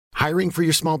Hiring for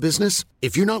your small business?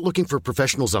 If you're not looking for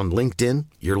professionals on LinkedIn,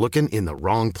 you're looking in the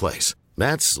wrong place.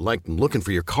 That's like looking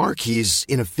for your car keys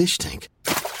in a fish tank.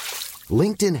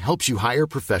 LinkedIn helps you hire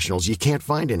professionals you can't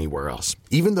find anywhere else,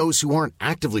 even those who aren't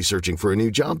actively searching for a new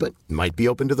job but might be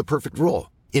open to the perfect role.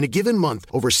 In a given month,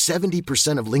 over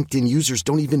 70% of LinkedIn users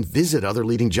don't even visit other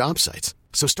leading job sites.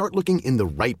 So start looking in the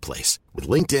right place. With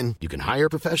LinkedIn, you can hire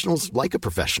professionals like a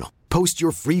professional. Post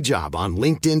your free job on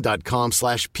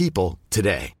linkedin.com/people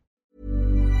today.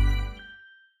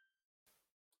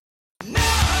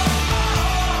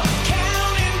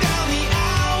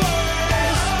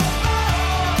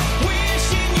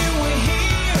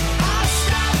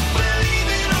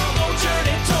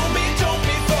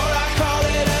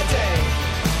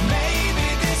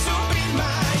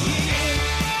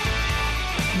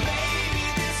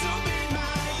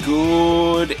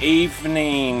 Good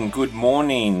evening, good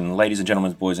morning, ladies and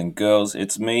gentlemen, boys and girls.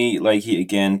 It's me, Lakey,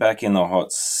 again, back in the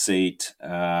hot seat.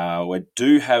 We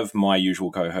do have my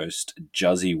usual co-host,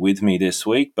 Juzzy, with me this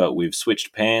week, but we've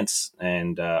switched pants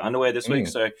and underwear this week,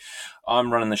 so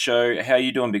I'm running the show. How are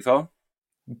you doing, big fella?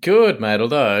 Good, mate.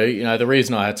 Although, the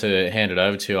reason I had to hand it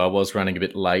over to you, I was running a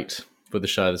bit late for the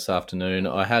show this afternoon.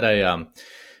 I had a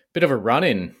bit of a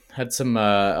run-in. Had some.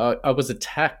 I was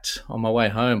attacked on my way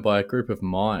home by a group of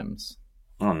mimes.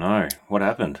 Oh no! What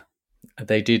happened?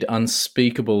 They did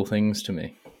unspeakable things to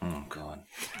me. Oh God!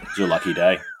 It's your lucky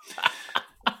day.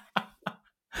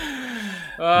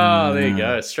 Oh, there you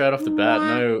go. Straight off the bat.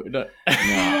 No,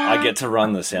 I get to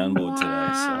run the soundboard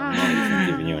today, so I'm not even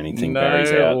giving you anything.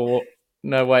 Barry's out.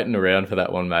 No waiting around for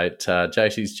that one, mate.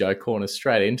 JC's joke corner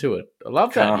straight into it. I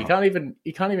love that. You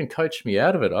can't even coach me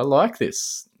out of it. I like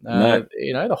this. No.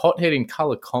 The hot-hitting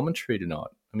colour commentary tonight.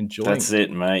 I'm enjoying it. That's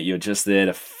it, mate. You're just there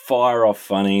to fire off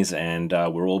funnies, and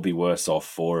we'll all be worse off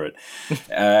for it.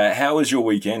 How was your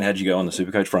weekend? How'd you go on the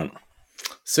Supercoach front?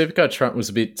 Supercoach front was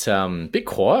a bit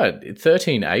quiet.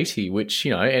 1380, which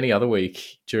any other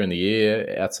week during the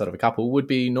year, outside of a couple, would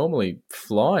be normally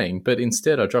flying. But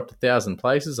instead, I dropped 1,000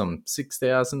 places. I'm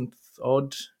 6,000th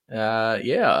odd.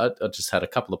 I just had a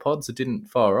couple of pods that didn't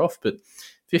fire off, but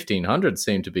 1,500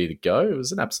 seemed to be the go. It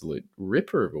was an absolute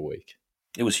ripper of a week.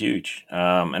 It was huge.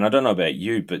 And I don't know about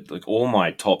you, but all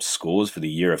my top scores for the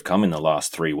year have come in the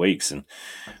last 3 weeks. And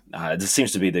it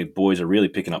seems to be the boys are really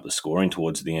picking up the scoring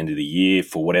towards the end of the year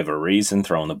for whatever reason,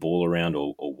 throwing the ball around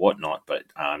or whatnot. But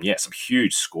some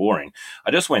huge scoring.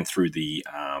 I just went through the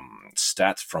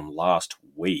stats from last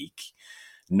week.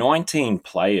 19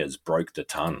 players broke the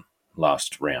ton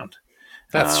last round.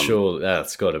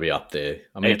 That's got to be up there.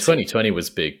 I mean, 2020 was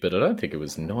big, but I don't think it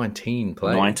was 19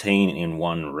 players. 19 in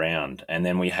one round. And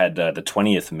then we had the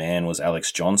 20th man was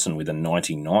Alex Johnson with a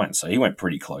 99. So he went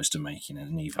pretty close to making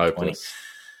an even Hopeless.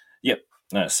 20. Yep.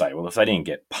 No, if they didn't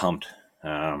get pumped,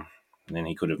 then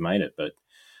he could have made it, but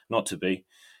not to be.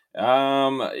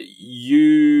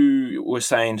 You were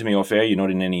saying to me off air, you're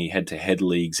not in any head-to-head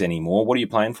leagues anymore. What are you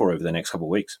playing for over the next couple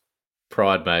of weeks?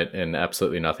 Pride, mate, and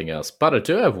absolutely nothing else. But I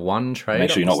do have one trade. Make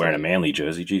sure you're not wearing a Manly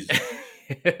jersey, Jesus.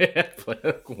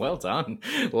 Well done.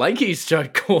 Lakey's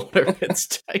joke corner, it's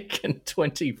taken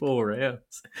 24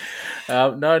 rounds.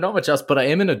 No, not much else, but I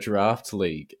am in a draft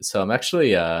league. So I'm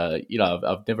actually,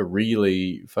 I've never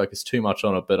really focused too much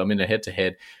on it, but I'm in a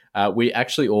head-to-head. We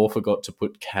actually all forgot to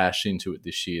put cash into it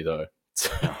this year, though.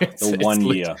 The one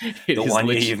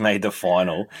year you've made the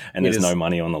final and there's no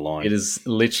money on the line. It is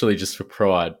literally just for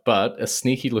pride. But a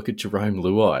sneaky look at Jerome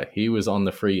Luai. He was on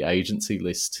the free agency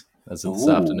list as of this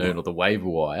afternoon, or the waiver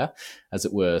wire, as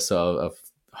it were. So I've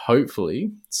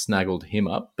hopefully snaggled him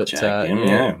up. But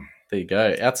there you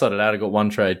go. Outside of that, I've got one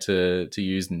trade to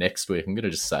use next week. I'm going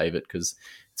to just save it because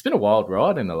it's been a wild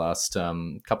ride in the last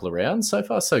couple of rounds. So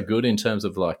far, so good in terms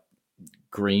of like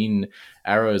green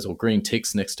arrows or green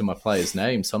ticks next to my player's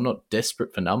name. So I'm not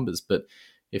desperate for numbers. But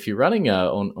if you're running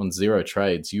on zero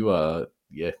trades, you are,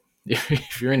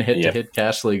 if you're in head-to-head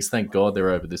cash leagues, thank God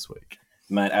they're over this week.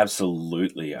 Mate,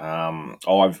 absolutely.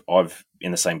 I've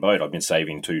in the same boat. I've been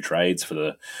saving 2 trades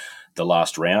for the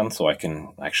last round so I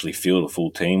can actually field a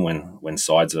full team when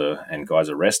sides and guys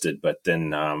are rested. But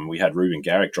then we had Ruben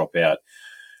Garrick drop out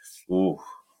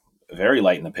very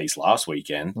late in the piece last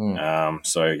weekend.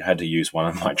 So I had to use one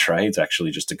of my trades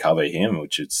actually just to cover him,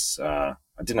 which it's I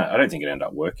don't think it ended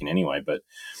up working anyway, but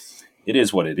it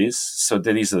is what it is. So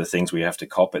these are the things we have to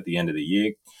cop at the end of the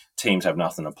year. Teams have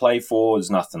nothing to play for.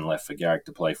 There's nothing left for Garrick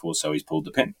to play for, so he's pulled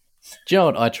the pin. Do you know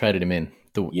what? I traded him in.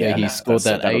 He scored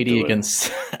that 80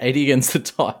 against the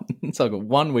Titans. I got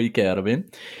 1 week out of him.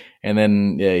 And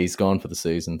then, he's gone for the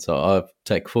season. So I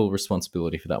take full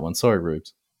responsibility for that one. Sorry,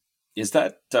 Rubes. That's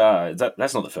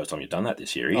not the first time you've done that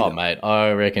this year Oh, either. mate,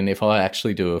 I reckon if I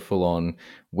actually do a full-on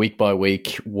week by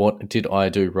week, what did I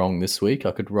do wrong this week?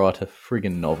 I could write a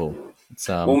friggin' novel. It's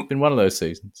Well, been one of those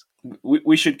seasons.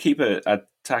 we should keep a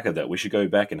track of that. We should go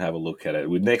back and have a look at it.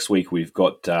 Next week, we've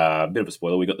got a bit of a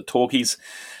spoiler. We've got the talkies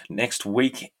next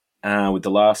week with the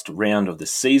last round of the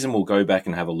season. We'll go back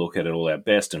and have a look at it, all our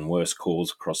best and worst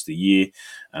calls across the year,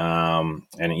 and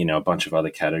a bunch of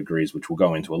other categories, which we'll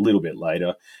go into a little bit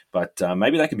later. But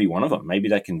maybe that could be one of them. Maybe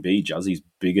that can be Juzzy's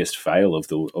biggest fail of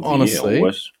the Honestly, year. Or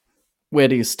worst. Where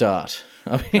do you start?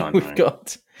 I mean, we've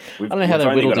got... I don't know how we've they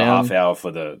only whittle got down. a half hour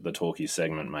for the talkie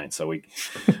segment, mate. So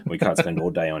we can't spend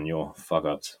all day on your fuck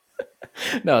ups.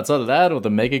 No, it's either that or the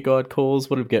Mega Guide calls.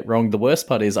 What did we get wrong? The worst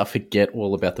part is I forget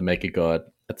all about the Mega Guide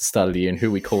at the start of the year and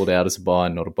who we called out as a buy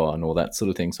and not a buy and all that sort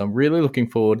of thing. So I'm really looking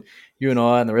forward, you and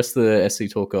I and the rest of the SC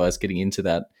Talk guys, getting into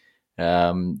that.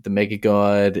 The Mega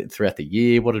Guide throughout the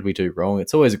year. What did we do wrong?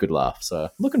 It's always a good laugh. So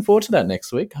looking forward to that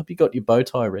next week. Hope you got your bow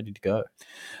tie ready to go.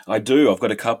 I do. I've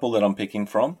got a couple that I'm picking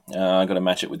from. I've got to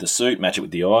match it with the suit, match it with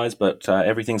the eyes, but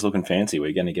everything's looking fancy.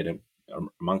 We're going to get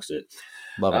amongst it.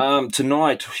 Love it.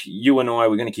 Tonight, you and I,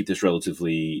 we're going to keep this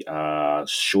relatively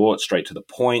short, straight to the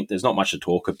point. There's not much to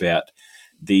talk about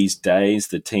these days.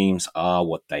 The teams are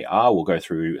what they are. We'll go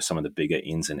through some of the bigger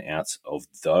ins and outs of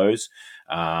those.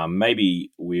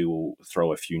 Maybe we will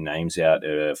throw a few names out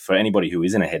for anybody who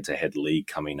is in a head-to-head league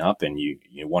coming up and you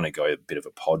want to go a bit of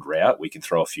a pod route. We can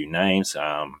throw a few names,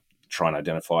 try and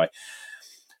identify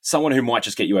someone who might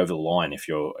just get you over the line if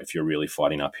you're really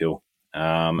fighting uphill.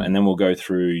 And then we'll go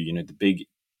through, the big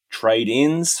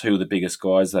trade-ins, who are the biggest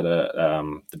guys that are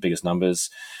the biggest numbers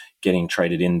getting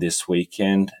traded in this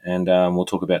weekend, and we'll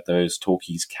talk about those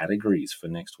talkies categories for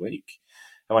next week.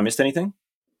 Have I missed anything?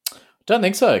 Don't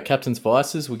think so. Captain's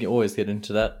vices, we can always get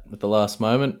into that at the last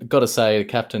moment. Got to say, the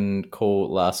captain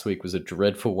call last week was a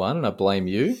dreadful one, and I blame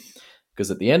you,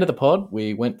 because at the end of the pod,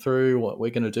 we went through what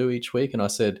we're going to do each week, and I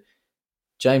said,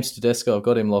 James Tedesco, I've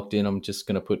got him locked in. I'm just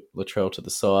going to put Latrell to the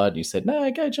side. And you said,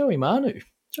 no, go Joey Manu.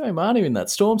 Joey Manu in that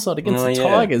storm side against the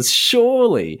Tigers,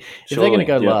 surely. If they're going to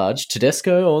go large,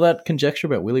 Tedesco, all that conjecture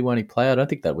about Willie won't he play, I don't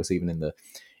think that was even in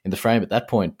the frame at that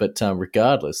point. But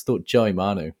regardless, thought Joey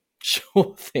Manu,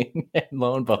 sure thing. And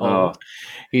lo and behold,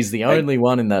 he's the only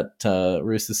one in that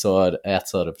Rooster side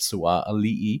outside of Su'a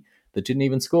Ali'i that didn't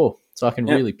even score. So I can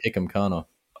really pick him, can't I?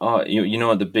 Oh, you know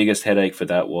what the biggest headache for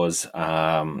that was?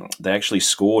 They actually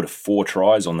scored 4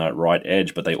 tries on that right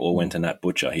edge, but they all went to Nat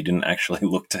Butcher. He didn't actually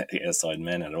look to the outside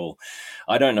man at all.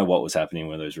 I don't know what was happening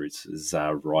with those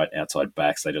right outside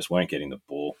backs. They just weren't getting the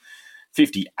ball.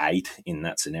 58 in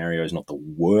that scenario is not the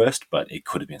worst, but it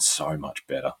could have been so much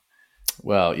better.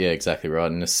 Well, yeah, exactly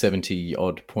right. In a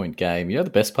 70-odd point game. The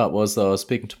best part was, though, I was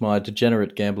speaking to my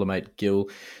degenerate gambler mate Gil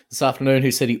this afternoon,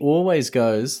 who said he always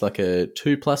goes like a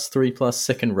 2+, 3+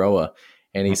 second rower.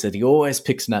 And he said he always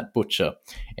picks Nat Butcher.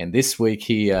 And this week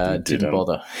he didn't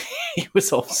bother. He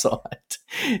was offside.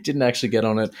 Didn't actually get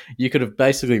on it. You could have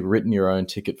basically written your own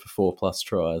ticket for 4+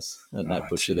 tries at Nat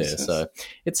Butcher Jesus. there.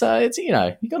 So it's you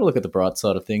got to look at the bright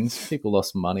side of things. People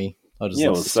lost money.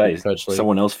 We'll say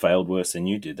someone else failed worse than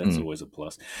you did. That's always a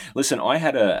plus. Listen, I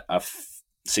had a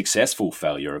successful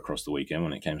failure across the weekend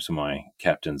when it came to my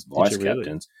captains, vice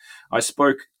captains. I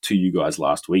spoke to you guys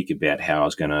last week about how I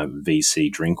was going to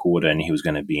VC Drinkwater and he was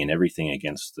going to be in everything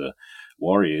against the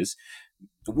Warriors.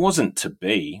 It wasn't to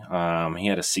be. He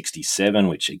had a 67,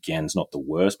 which again is not the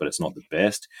worst, but it's not the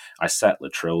best. I sat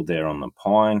Latrell there on the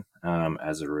pine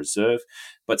as a reserve,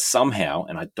 but somehow,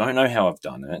 and I don't know how I've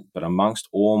done it, but amongst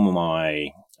all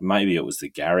maybe it was the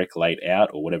Garrick late out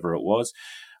or whatever it was,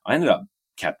 I ended up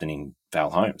captaining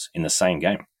Val Holmes in the same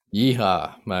game.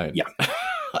 Yeehaw, mate. Yeah.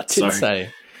 I did say.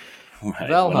 Mate,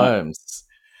 Val Holmes.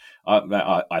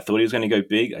 I thought he was going to go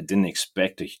big. I didn't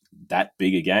expect that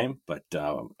big a game, but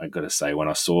I got to say, when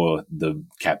I saw the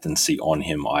captaincy on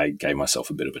him, I gave myself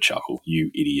a bit of a chuckle. You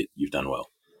idiot, you've done well.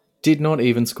 Did not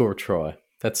even score a try.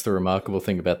 That's the remarkable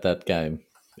thing about that game.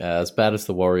 As bad as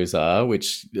the Warriors are,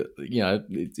 which,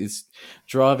 is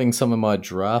driving some of my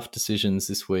draft decisions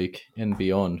this week and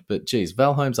beyond. But, geez,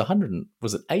 Val Holmes, 100,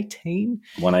 was it 18?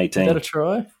 118. Is that a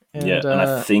try? And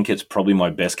I think it's probably my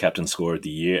best captain score of the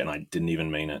year, and I didn't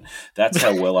even mean it. That's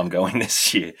how well I'm going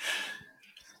this year.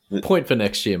 Point for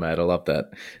next year, mate. I love that.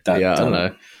 I don't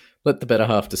know. Let the better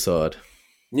half decide.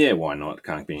 Yeah, why not?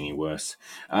 Can't be any worse.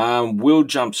 We'll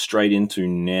jump straight into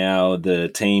now the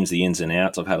teams, the ins and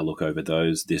outs. I've had a look over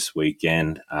those this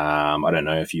weekend. I don't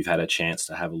know if you've had a chance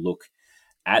to have a look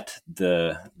at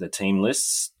the team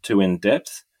lists too in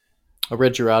depth. I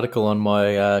read your article on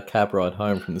my cab ride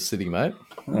home from the city, mate.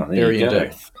 Oh, there Very you in go.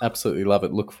 depth. Absolutely love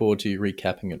it. Look forward to you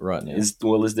recapping it right now. Is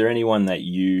there anyone that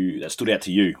stood out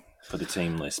to you for the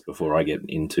team list before I get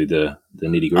into the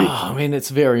nitty gritty? I mean, it's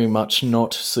very much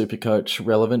not Supercoach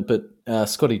relevant, but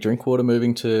Scotty Drinkwater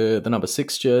moving to the number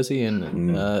 6 jersey and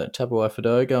Tabuai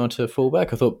Fidow going to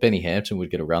fullback. I thought Benny Hampton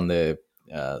would get a run there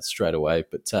straight away.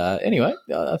 But anyway,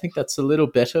 I think that's a little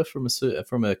better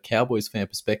from a Cowboys fan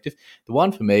perspective. The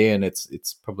one for me, and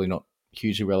it's probably not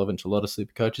hugely relevant to a lot of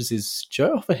super coaches, is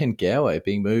Joe Ofahengaue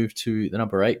being moved to the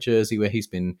number 8 jersey, where he's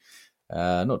been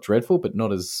not dreadful, but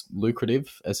not as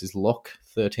lucrative as his lock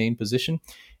 13 position,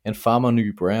 and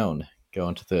Farmanu Brown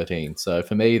going to 13. So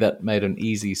for me, that made an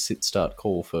easy sit-start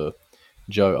call for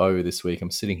Joe O this week.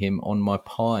 I'm sitting him on my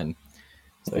pine.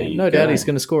 So no doubt he's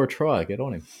going to score a try. Get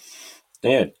on him.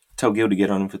 Yeah, tell Gil to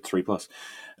get on him for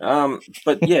 3+.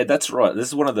 But yeah, that's right. This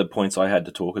is one of the points I had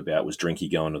to talk about, was Drinky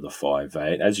going to the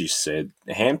 5'8". As you said,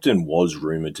 Hampton was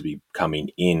rumoured to be coming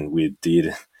in with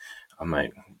Dearden. Oh,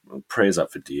 mate, prayers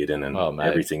up for Dearden and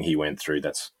everything he went through.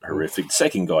 That's horrific.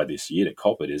 Second guy this year to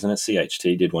cop it, isn't it?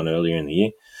 CHT did one earlier in the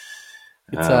year.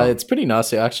 It's pretty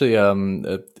nice. Actually,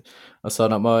 I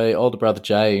signed up my older brother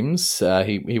James.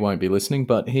 He won't be listening,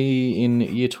 but he in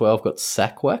year 12 got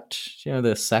sack-whacked. You know,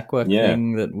 the sack-whack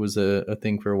thing that was a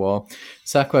thing for a while.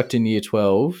 Sack-whacked in year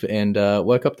 12 and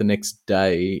woke up the next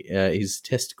day. His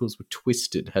testicles were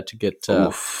twisted, had to get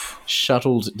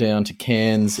shuttled down to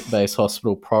Cairns Base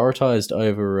Hospital, prioritised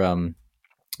over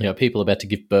people about to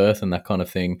give birth and that kind of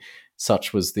thing.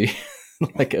 Such was the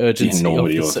urgency of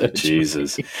the surgery.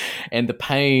 Jesus. And the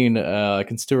pain, I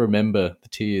can still remember the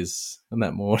tears on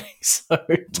that morning. So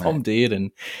Tom Dearden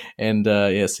and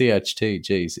CHT,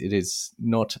 geez, it is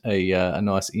not a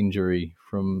nice injury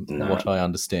from what I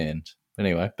understand.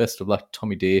 Anyway, best of luck,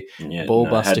 Tommy Dear.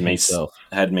 Ball-busting himself.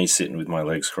 Had me sitting with my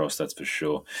legs crossed, that's for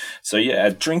sure. So, yeah,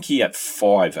 Drinky at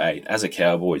 5'8". As a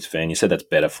Cowboys fan, you said that's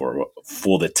better for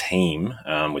the team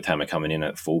with Hammer coming in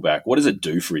at fullback. What does it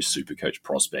do for his Supercoach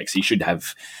prospects? He should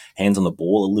have hands on the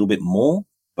ball a little bit more,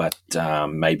 but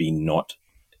maybe not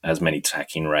as many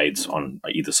tacking raids on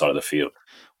either side of the field.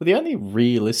 Well, the only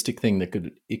realistic thing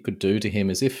that it could do to him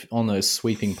is if on those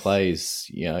sweeping plays,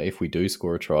 if we do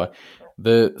score a try,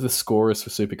 the scorers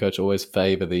for Supercoach always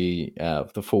favour the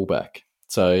fullback.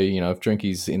 So, if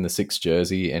Drinky's in the 6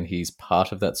 jersey and he's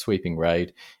part of that sweeping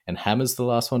raid and Hammer's the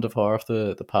last one to fire off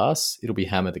the pass, it'll be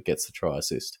Hammer that gets the try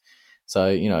assist.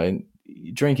 So,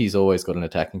 Drinky's always got an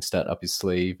attacking stat up his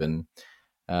sleeve, and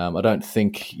I don't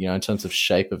think, in terms of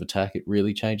shape of attack, it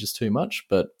really changes too much,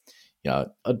 but,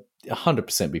 I'd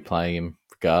 100% be playing him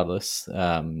regardless.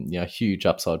 Huge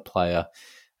upside player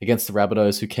against the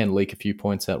Rabbitohs, who can leak a few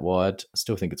points out wide. I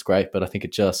still think it's great, but I think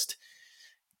it just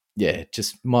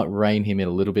might rein him in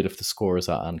a little bit if the scorers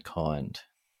are unkind.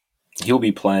 He'll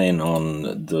be playing on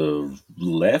the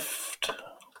left,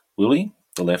 will he?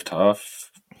 The left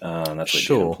half. That's where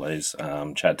Dearden plays.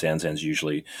 Chad Townsend's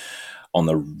usually on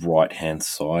the right-hand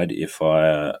side, if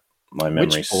my memory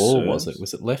Which ball serves. was it?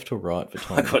 Was it left or right for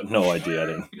Tommy? I got no idea. I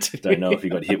don't know if he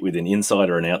got hit with an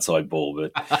inside or an outside ball,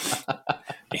 but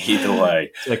either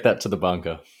way. Take that to the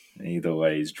bunker. Either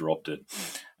way, he's dropped it.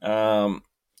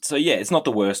 So, yeah, it's not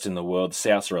the worst in the world.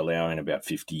 Souths are allowing about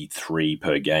 53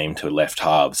 per game to left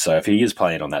halves. So if he is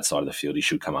playing on that side of the field, he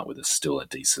should come up with still a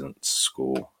decent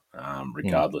score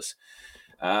regardless.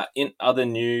 In other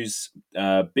news,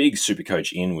 big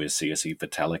Supercoach in with CSE for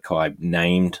Talakai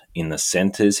named in the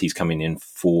centres. He's coming in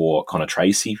for Connor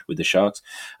Tracy with the Sharks.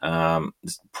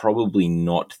 It's probably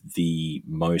not the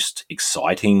most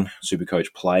exciting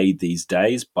Supercoach play these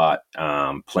days, but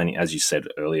plenty, as you said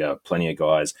earlier, plenty of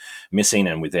guys missing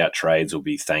and without trades will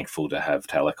be thankful to have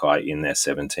Talakai in their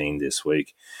 17 this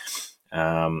week.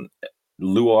 Jerome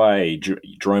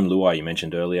Luai, you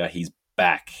mentioned earlier, he's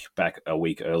back a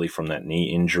week early from that knee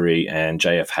injury, and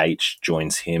JFH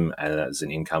joins him as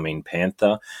an incoming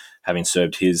Panther, having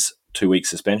served his 2-week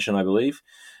suspension, I believe.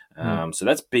 So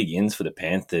that's big ins for the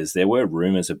Panthers. There were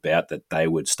rumours about that they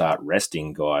would start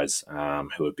resting guys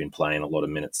who have been playing a lot of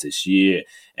minutes this year,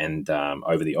 and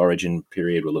over the Origin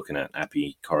period, we're looking at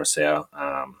Api Coruscant,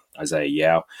 Isaiah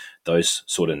Yao, those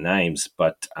sort of names.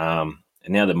 But now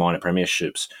the minor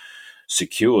premierships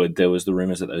secured, there was the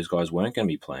rumours that those guys weren't going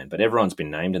to be playing, but everyone's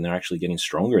been named and they're actually getting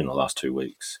stronger in the last 2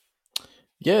 weeks.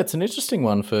 Yeah, it's an interesting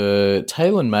one for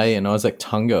Taylor May and Isaac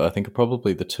Tungo. I think are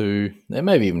probably the two, and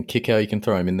maybe even Kiko, you can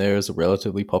throw him in there as a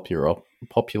relatively popular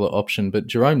option, but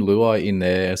Jerome Luai in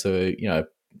there as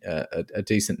a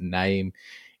decent name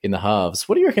in the halves.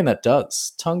 What do you reckon that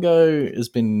does? Tungo has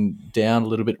been down a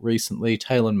little bit recently.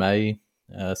 Taylor May,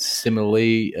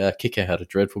 similarly, Kiko had a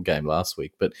dreadful game last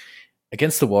week, but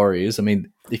against the Warriors, I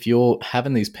mean, if you're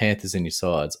having these Panthers in your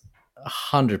sides,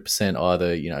 100%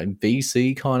 either,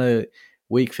 VC kind of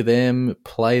week for them,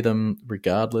 play them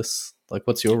regardless. Like,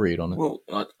 what's your read on it? Well,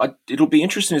 it'll be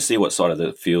interesting to see what side of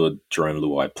the field Jerome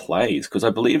Luai plays, because I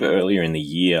believe earlier in the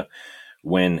year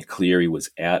when Cleary was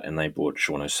out and they brought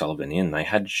Sean O'Sullivan in, they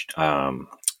had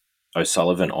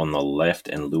O'Sullivan on the left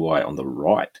and Luai on the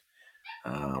right,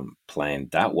 playing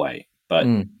that way. But,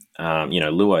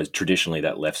 Luai is traditionally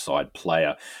that left side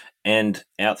player. And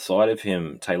outside of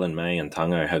him, Taylor May and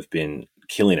Tungo have been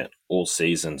killing it all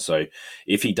season. So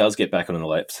if he does get back on the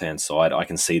left-hand side, I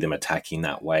can see them attacking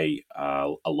that way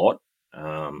a lot.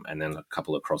 And then a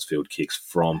couple of crossfield kicks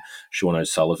from Sean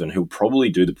O'Sullivan, who'll probably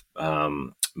do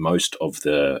the most of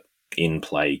the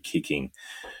in-play kicking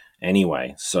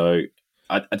anyway. So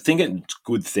I think it's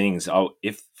good things.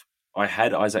 If I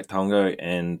had Isaac Tungo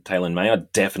and Taylor May,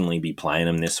 I'd definitely be playing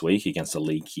them this week against the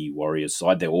leaky Warriors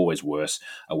side. They're always worse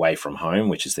away from home,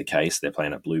 which is the case. They're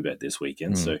playing at Bluebet this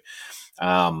weekend. So,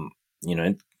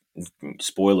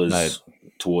 spoilers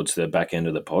towards the back end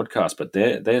of the podcast, but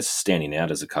they're standing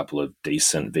out as a couple of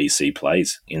decent VC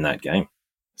plays in that game.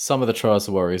 Some of the tries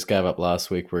the Warriors gave up last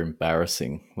week were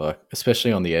embarrassing, like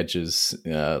especially on the edges.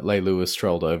 Leigh Lewis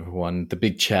strolled over one. The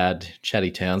big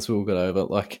Chatty Townsville got over.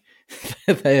 Like,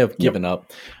 they have given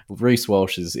up. Reece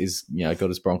Walsh is got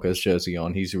his Broncos jersey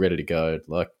on. He's ready to go.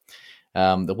 Like,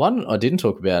 the one I didn't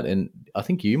talk about, and I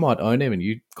think you might own him, and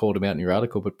you called him out in your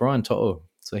article, but Brian To'o.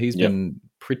 So he's been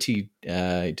pretty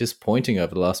disappointing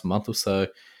over the last month or so.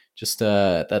 Just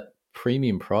that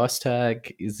premium price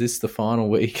tag. Is this the final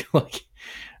week? Like,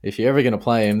 if you're ever going to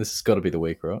play him, this has got to be the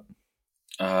week, right?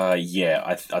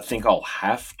 I think I'll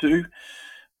have to.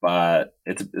 But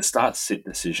it's a start-sit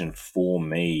decision for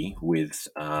me with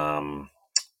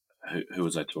who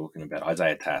was I talking about?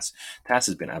 Isaiah Tass. Tass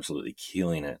has been absolutely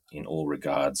killing it in all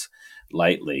regards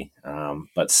lately.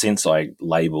 But since I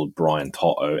labelled Brian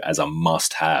To'o as a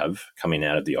must-have coming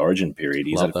out of the Origin period,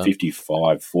 he's at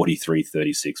 55, 43,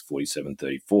 36, 47,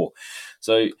 34.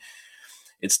 So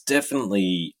it's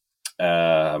definitely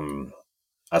a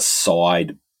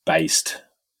side-based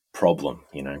problem.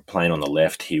 Playing on the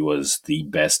left, he was the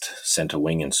best centre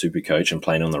wing in Supercoach, and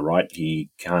playing on the right, he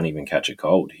can't even catch a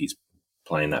cold. He's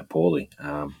playing that poorly.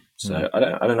 I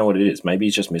don't know what it is. Maybe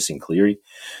he's just missing Cleary,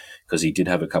 because he did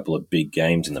have a couple of big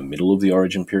games in the middle of the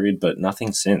Origin period, but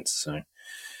nothing since. So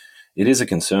it is a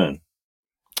concern.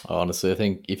 Honestly, I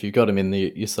think if you've got him in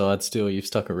your side still, you've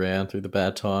stuck around through the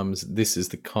bad times. This is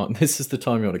the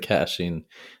time you want to cash in.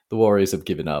 The Warriors have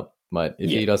given up, mate. If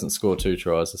he doesn't score 2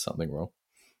 tries, there's something wrong.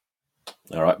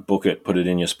 All right, book it. Put it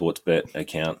in your Sportsbet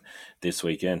account this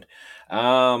weekend.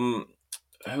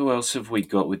 Who else have we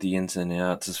got with the ins and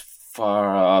outs? As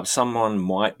far someone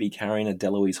might be carrying a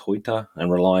Deloise Hoita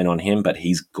and relying on him, but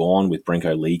he's gone with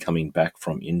Brenko Lee coming back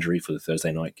from injury for the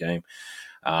Thursday night game.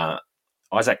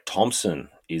 Isaac Thompson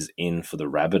is in for the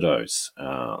Rabbitohs,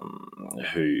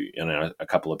 who, a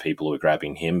couple of people who are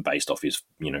grabbing him based off his,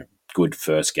 good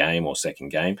first game or second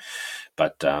game.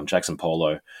 But Jackson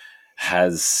Polo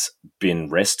has been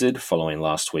rested following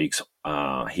last week's.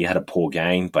 He had a poor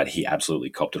game, but he absolutely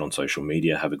copped it on social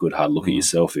media. Have a good hard look at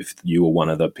yourself if you were one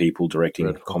of the people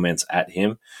directing comments at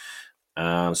him.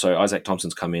 So Isaac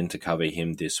Thompson's come in to cover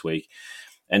him this week.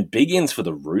 And big ins for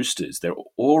the Roosters. They're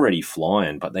already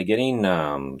flying, but they're getting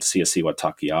Siasiwa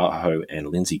Takiaho and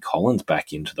Lindsay Collins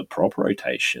back into the prop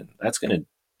rotation. That's going to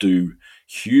do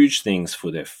huge things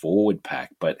for their forward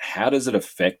pack. But how does it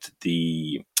affect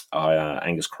the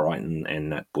Angus Crichton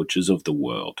and Nat Butchers of the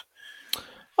world?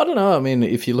 I don't know. I mean,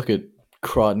 if you look at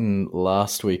Crichton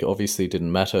last week, obviously it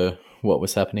didn't matter what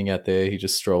was happening out there. He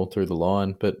just strolled through the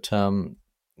line. But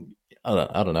I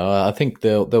don't know. I think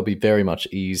they'll be very much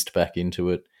eased back into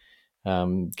it,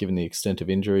 given the extent of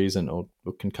injuries or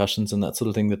concussions and that sort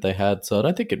of thing that they had. So I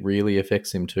don't think it really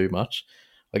affects him too much.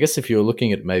 I guess if you're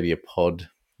looking at maybe a pod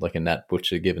like a Nat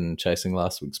Butcher, given chasing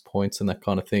last week's points and that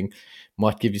kind of thing,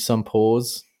 might give you some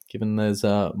pause, given there's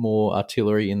more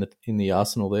artillery in the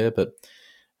arsenal there. But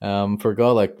for a guy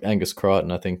like Angus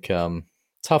Crichton, I think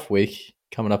tough week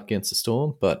coming up against the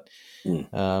Storm. But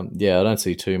I don't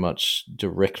see too much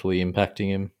directly impacting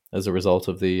him as a result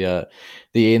of the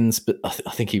ends. But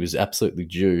I think he was absolutely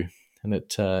due, and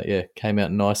it came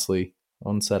out nicely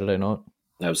on Saturday night.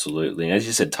 Absolutely. And as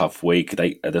you said, tough week.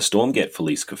 The Storm get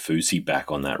Felice Kafusi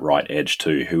back on that right edge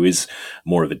too, who is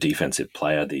more of a defensive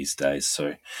player these days.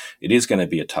 So it is going to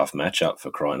be a tough matchup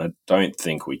for Crichton. I don't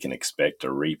think we can expect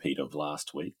a repeat of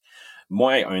last week.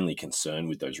 My only concern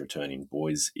with those returning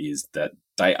boys is that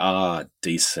they are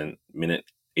decent minute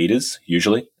eaters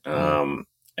usually. And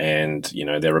and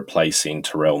they're replacing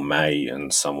Terrell May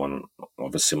and someone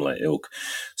of a similar ilk.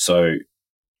 So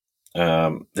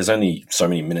there's only so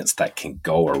many minutes that can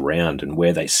go around, and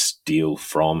where they steal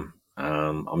from,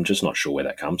 I'm just not sure where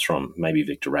that comes from. Maybe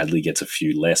Victor Radley gets a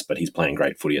few less, but he's playing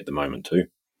great footy at the moment too.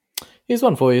 Here's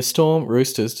one for you. Storm,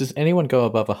 Roosters. Does anyone go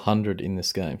above 100 in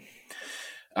this game?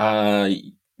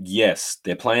 Yes,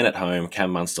 they're playing at home.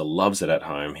 Cam Munster loves it at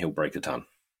home. He'll break the ton.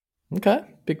 Okay,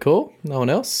 big call. No one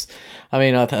else. I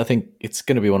mean, I think it's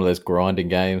going to be one of those grinding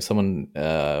games. Someone,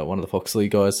 one of the Foxley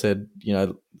guys said,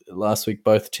 last week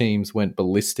both teams went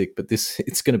ballistic, but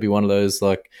it's going to be one of those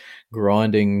like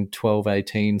grinding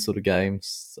 12-18 sort of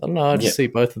games. I don't know. I just see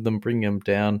both of them bring them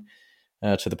down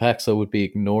to the Packs. I would be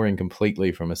ignoring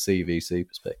completely from a CVC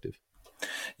perspective.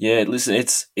 Yeah, listen,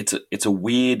 it's a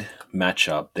weird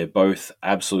matchup. They're both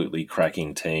absolutely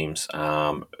cracking teams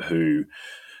who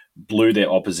blew their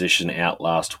opposition out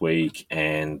last week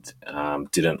and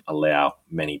didn't allow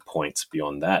many points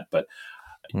beyond that. But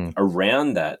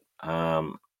around that,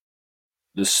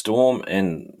 the Storm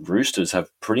and Roosters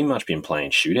have pretty much been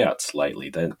playing shootouts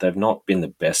lately. They've not been the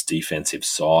best defensive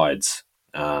sides,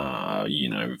 for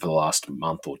the last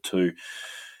month or two.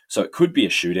 So it could be a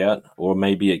shootout, or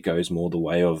maybe it goes more the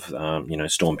way of,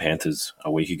 Storm Panthers a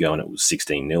week ago, and it was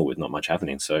 16-0 with not much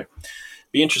happening. So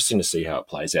be interesting to see how it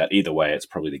plays out. Either way, it's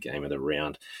probably the game of the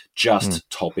round, just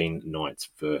topping Knights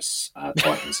versus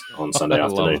Titans on Sunday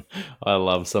afternoon. I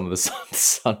love some of the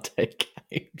Sunday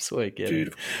games we're getting.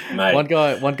 Beautiful. Mate.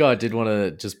 One guy I did want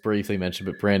to just briefly mention,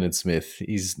 but Brandon Smith,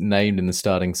 he's named in the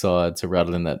starting side, so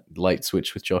rather than that late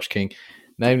switch with Josh King,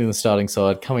 named in the starting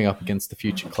side, coming up against the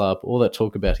future club. All that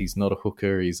talk about he's not a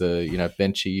hooker, he's a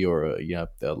benchy or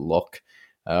a lock.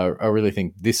 I really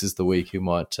think this is the week he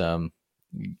might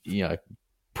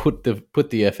put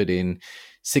the effort in,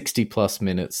 60 plus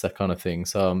minutes, that kind of thing.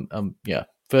 So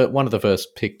for one of the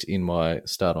first picked in my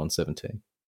start on 17.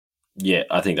 Yeah,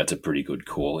 I think that's a pretty good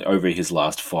call. Over his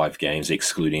last 5 games,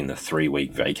 excluding the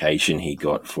 3-week vacation he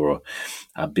got for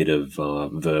a bit of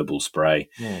verbal spray.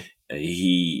 Yeah.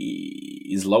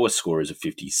 His lowest score is a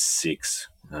 56,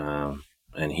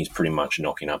 and he's pretty much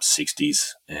knocking up 60s,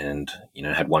 and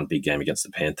had one big game against the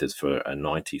Panthers for a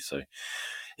 90. So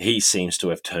he seems to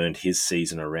have turned his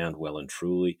season around well and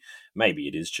truly. Maybe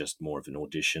it is just more of an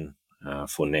audition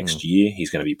for next year. He's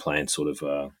going to be playing sort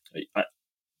of,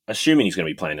 assuming he's going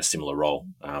to be playing a similar role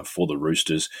for the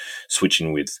Roosters,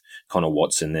 switching with Connor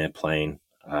Watson there, playing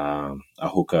a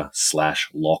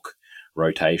hooker/lock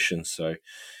rotation. So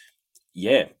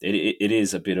yeah, it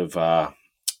is a bit of a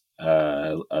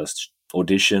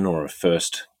audition or a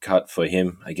first cut for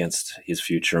him against his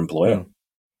future employer.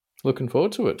 Looking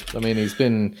forward to it. I mean, he's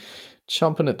been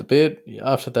chomping at the bit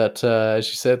after that, as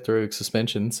you said, through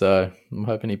suspension. So I'm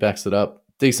hoping he backs it up.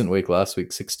 Decent week last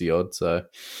week, 60 odd. So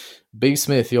B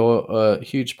Smith, you're a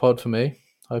huge pod for me.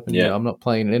 Hoping I'm not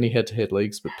playing in any head-to-head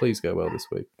leagues, but please go well this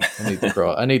week. I need the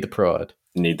pride.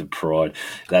 Need the pride.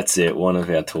 That's it. One of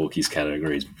our talkies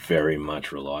categories very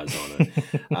much relies on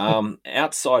it.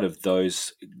 Outside of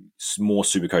those more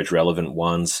Supercoach relevant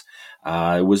ones,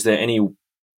 was there any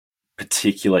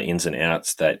particular ins and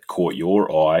outs that caught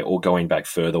your eye, or going back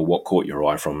further, what caught your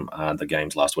eye from the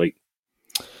games last week?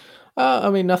 I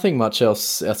mean, nothing much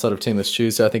else outside of Teamless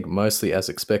Tuesday. I think mostly as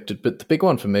expected. But the big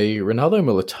one for me, Ronaldo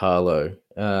Mulitalo.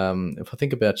 If I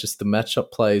think about just the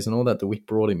matchup plays and all that we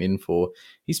brought him in for,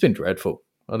 he's been dreadful.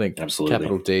 I think absolutely.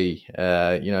 Capital D.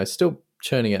 Still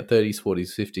churning out 30s,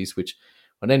 40s, 50s, which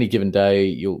on any given day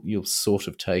you'll sort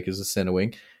of take as a centre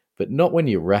wing, but not when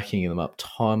you're racking them up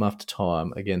time after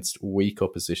time against weak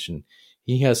opposition.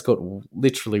 He has got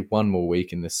literally one more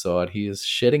week in this side. He is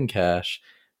shedding cash.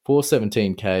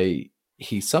 417k,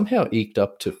 he somehow eked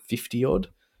up to 50 odd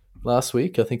last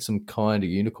week. I think some kind of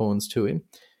unicorns to him.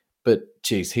 But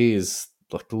geez, he is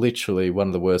like literally one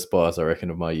of the worst buys, I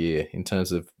reckon, of my year in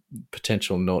terms of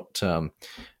potential not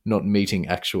meeting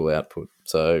actual output.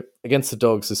 So against the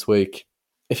Dogs this week,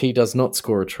 if he does not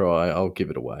score a try, I'll give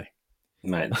it away.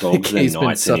 Mate, Dogs and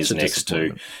Knights in his next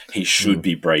two. He should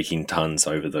be breaking tons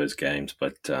over those games,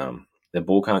 but the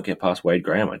ball can't get past Wade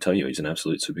Graham. I tell you, he's an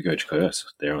absolute Supercoach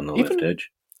curse there on the left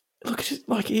edge. Look,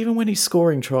 like even when he's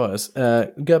scoring tries,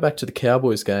 go back to the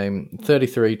Cowboys game,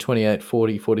 33, 28,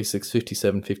 40, 46,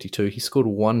 57, 52. He scored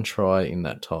one try in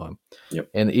that time. Yep.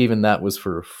 And even that was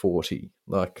for a 40.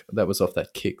 Like, that was off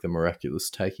that kick, the miraculous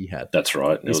take he had. That's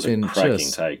right. It was a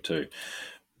cracking take too.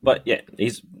 But yeah,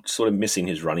 he's sort of missing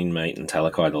his running mate in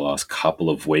Talakai the last couple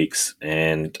of weeks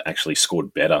and actually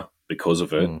scored better because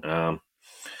of it.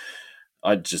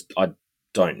 I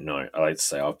don't know. I'd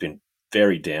say I've been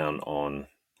very down on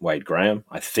Wade Graham.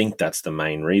 I think that's the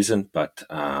main reason, but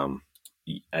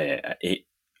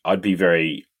I'd be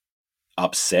very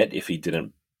upset if he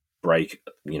didn't break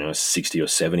 60 or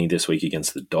 70 this week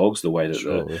against the Dogs, the way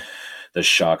that the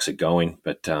Sharks are going.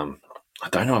 But I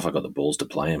don't know if I got the balls to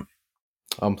play him.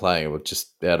 I'm playing it with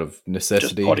just out of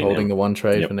necessity, holding the one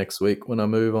trade for next week when I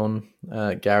move on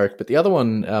Garrick. But the other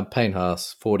one, Payne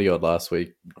Haas, 40-odd last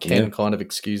week, can kind of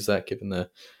excuse that given the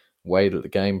way that the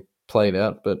game played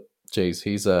out. But,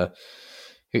 geez, I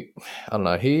don't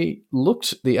know. He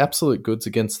looked the absolute goods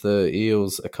against the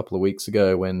Eels a couple of weeks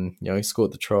ago when he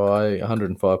scored the try,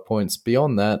 105 points.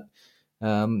 Beyond that,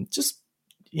 just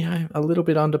a little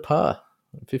bit under par,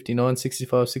 59,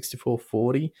 65, 64,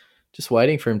 40. Just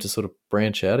waiting for him to sort of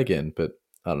branch out again. But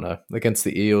I don't know. Against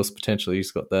the Eels, potentially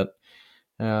he's got that.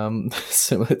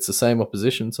 So it's the same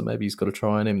opposition, so maybe he's got to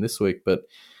try on him this week. But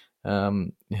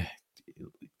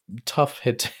tough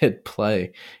head-to-head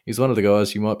play. He's one of the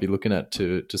guys you might be looking at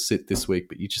to sit this week,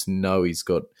 but you just know he's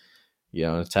got an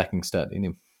attacking stat in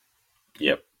him.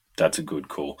 Yep, that's a good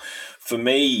call. For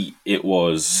me, it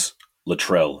was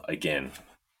Latrell again.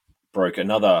 Broke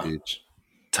another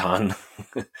ton.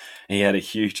 He had a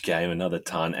huge game, another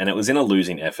ton, and it was in a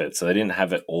losing effort, so they didn't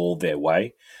have it all their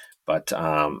way. But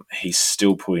he's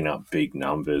still putting up big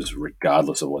numbers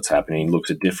regardless of what's happening. He looks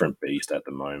a different beast at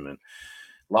the moment.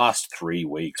 Last 3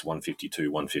 weeks, 152,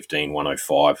 115,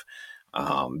 105.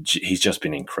 He's just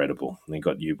been incredible. And he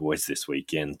got you boys this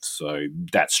weekend, so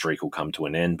that streak will come to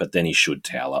an end, but then he should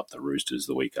towel up the Roosters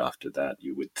the week after that,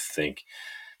 you would think.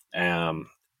 And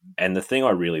the thing I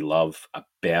really love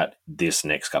about this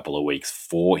next couple of weeks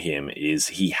for him is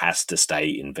he has to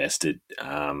stay invested.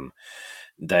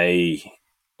 They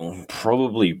are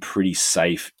probably pretty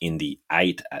safe in the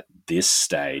 8 at this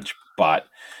stage, but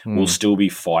will still be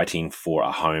fighting for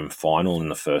a home final in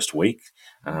the first week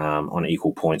on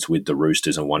equal points with the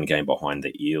Roosters and 1 game behind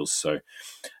the Eels. So,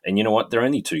 and you know what? They're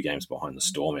only 2 games behind the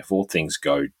Storm. If all things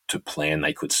go to plan,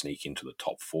 they could sneak into the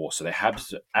top 4. So they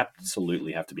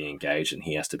absolutely have to be engaged, and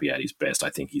he has to be at his best. I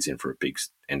think he's in for a big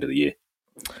end of the year.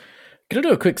 Gonna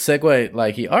do a quick segue,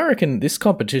 Lakey. I reckon this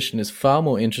competition is far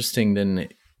more interesting than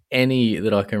any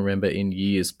that I can remember in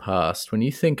years past. When you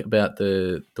think about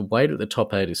the way that the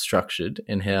top 8 is structured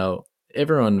and how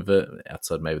everyone,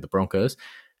 outside maybe the Broncos,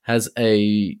 has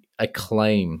a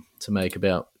claim to make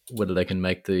about whether they can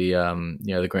make the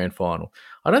the grand final.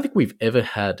 I don't think we've ever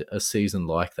had a season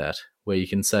like that where you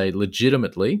can say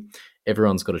legitimately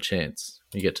everyone's got a chance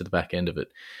when you get to the back end of it.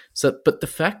 So, but the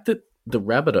fact that the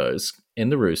Rabbitohs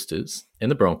and the Roosters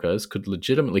and the Broncos could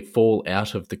legitimately fall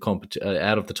out of the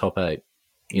out of the top 8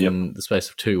 in the space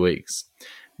of 2 weeks.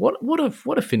 What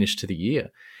a finish to the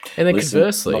year. And then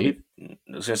conversely, I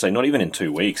was going to say, not even in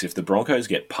 2 weeks. If the Broncos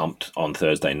get pumped on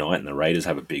Thursday night and the Raiders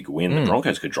have a big win, the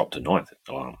Broncos could drop to 9th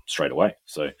straight away.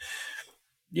 So,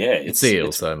 yeah. It's the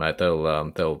Eels, though, mate.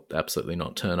 They'll absolutely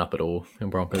not turn up at all, and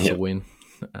Broncos will win.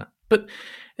 And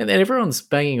then everyone's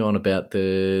banging on about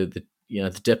the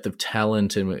depth of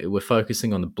talent, and we're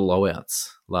focusing on the blowouts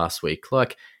last week.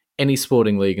 Like, any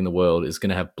sporting league in the world is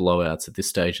going to have blowouts at this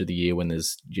stage of the year when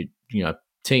there's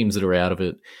teams that are out of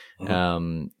it.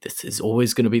 There's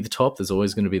always going to be the top. There's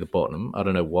always going to be the bottom. I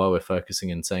don't know why we're focusing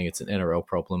and saying it's an NRL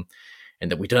problem and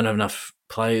that we don't have enough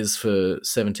players for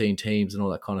 17 teams and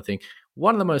all that kind of thing.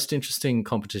 One of the most interesting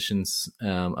competitions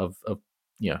I've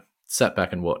sat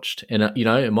back and watched. And,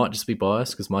 it might just be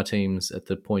biased because my team's at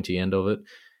the pointy end of it.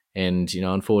 And,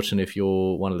 unfortunately, if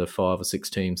you're one of the 5 or 6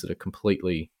 teams that are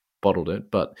completely bottled it,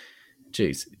 but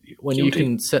geez, when you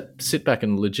can sit back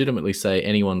and legitimately say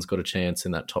anyone's got a chance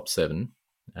in that top 7,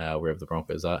 wherever the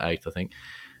Broncos are, 8th, I think.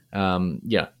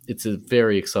 It's a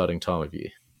very exciting time of year.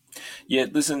 Yeah,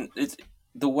 listen, it's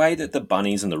the way that the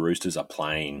Bunnies and the Roosters are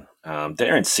playing.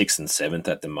 They're in 6th and 7th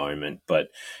at the moment, but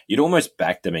you'd almost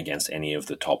back them against any of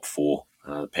the top 4.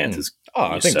 The Panthers.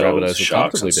 I think Rabbitohs will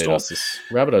comfortably beat us.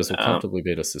 Rabbitohs will comfortably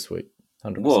beat us this week.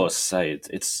 100%. Well, say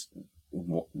it's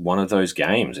one of those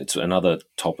games. It's another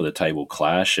top of the table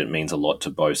clash. It means a lot to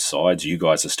both sides. You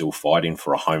guys are still fighting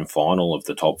for a home final of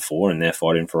the top 4, and they're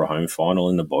fighting for a home final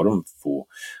in the bottom 4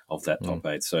 of that top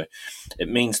 8. So it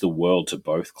means the world to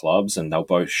both clubs, and they'll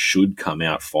both should come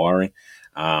out firing.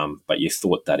 But you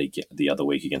thought that the other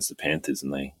week against the Panthers,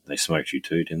 and they smoked you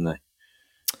too, didn't they?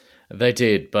 They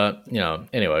did, but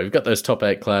anyway, we've got those top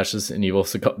 8 clashes, and you've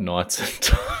also got Knights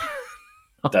and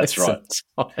That's right.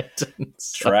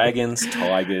 Titans. Dragons,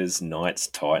 Tigers, Knights,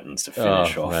 Titans to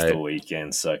finish off the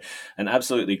weekend. So an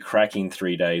absolutely cracking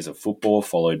 3 days of football,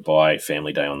 followed by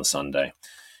Family Day on the Sunday.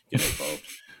 Get involved.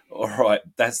 All right,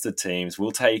 that's the teams.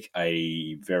 We'll take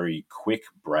a very quick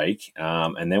break,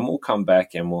 and then we'll come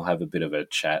back and we'll have a bit of a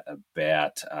chat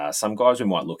about some guys we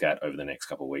might look at over the next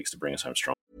couple of weeks to bring us home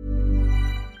strong.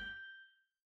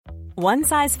 One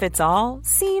size fits all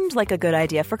seemed like a good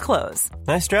idea for clothes.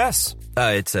 Nice dress.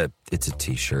 It's a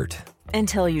t-shirt.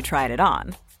 Until you tried it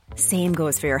on. Same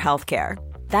goes for your healthcare.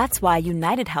 That's why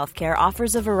United Healthcare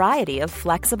offers a variety of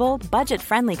flexible,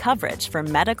 budget-friendly coverage for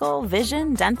medical,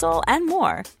 vision, dental, and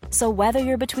more. So whether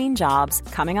you're between jobs,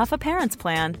 coming off a parent's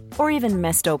plan, or even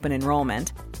missed open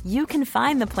enrollment, you can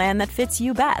find the plan that fits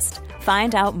you best.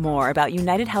 Find out more about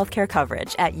United Healthcare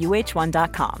coverage at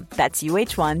uh1.com. That's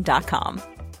uh1.com.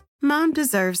 Mom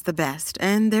deserves the best,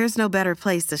 and there's no better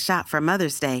place to shop for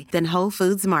Mother's Day than Whole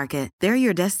Foods Market. They're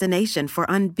your destination for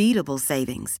unbeatable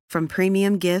savings, from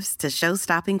premium gifts to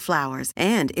show-stopping flowers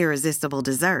and irresistible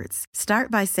desserts. Start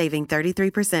by saving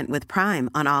 33% with Prime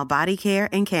on all body care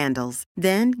and candles.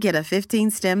 Then get a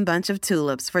 15-stem bunch of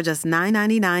tulips for just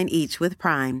 $9.99 each with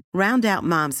Prime. Round out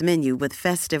Mom's menu with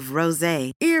festive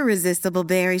rosé, irresistible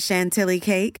berry chantilly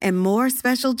cake, and more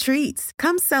special treats.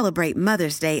 Come celebrate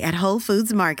Mother's Day at Whole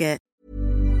Foods Market.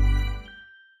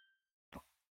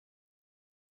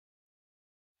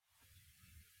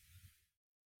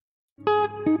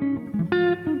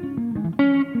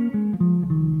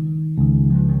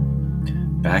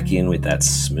 Back in with that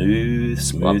smooth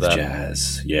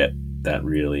jazz. Yeah, that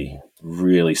really,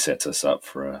 really sets us up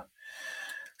for a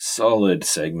solid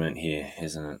segment here,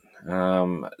 isn't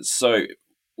it? So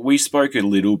we spoke a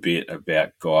little bit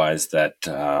about guys that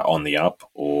are on the up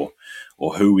or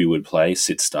who we would play,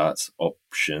 sit-starts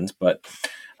options, but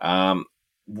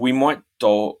we might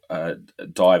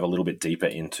dive a little bit deeper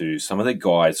into some of the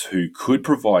guys who could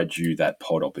provide you that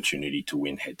pod opportunity to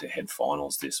win head-to-head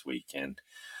finals this weekend.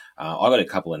 I got a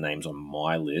couple of names on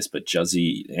my list, but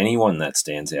Juzzy, anyone that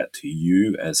stands out to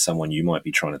you as someone you might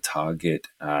be trying to target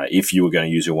if you were going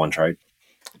to use your one trade?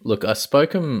 Look, I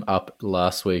spoke him up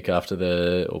last week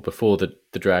before the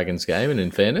Dragons game, and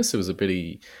in fairness, it was a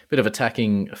bit of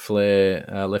attacking flair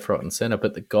left, right, and centre.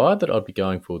 But the guy that I'd be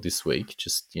going for this week,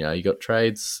 just you got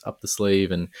trades up the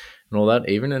sleeve and all that,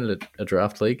 even in a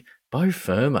draft league, Beau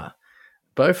Fermor.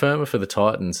 Beau Fermor for the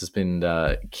Titans has been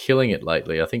killing it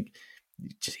lately. I think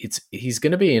he's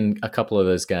going to be in a couple of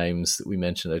those games that we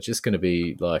mentioned. They're just going to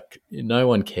be like no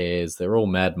one cares. They're all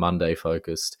Mad Monday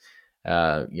focused.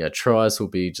 Tries will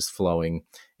be just flowing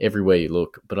everywhere you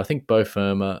look. But I think Beau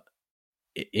Fermor,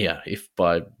 if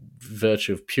by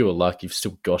virtue of pure luck you've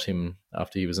still got him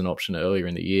after he was an option earlier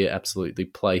in the year, absolutely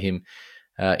play him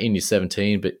in your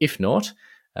 17. But if not,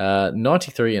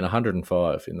 93 and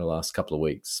 105 in the last couple of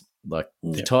weeks.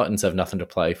 The Titans have nothing to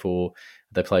play for.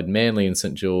 They played Manly and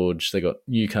St. George. They got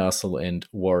Newcastle and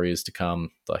Warriors to come.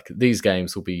 These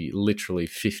games will be literally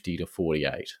 50 to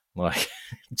 48.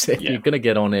 You're going to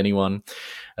get on anyone.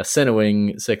 A centre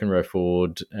wing, second row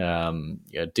forward,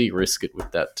 de-risk it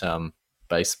with that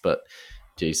base. But,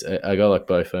 geez, a guy like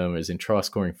Beau Fermor is in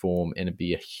try-scoring form and it'd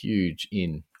be a huge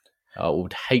in. I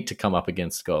would hate to come up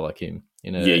against a guy like him.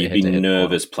 You'd be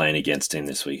nervous playing against him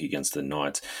this week against the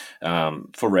Knights.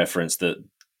 For reference, the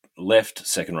left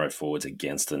second row forwards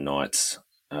against the Knights,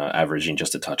 averaging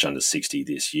just a touch under 60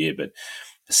 this year. But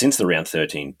since the round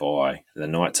 13 bye, the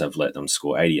Knights have let them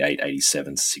score 88,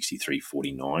 87, 63,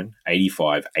 49,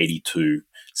 85, 82,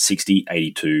 60,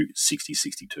 82, 60,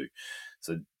 62.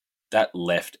 So that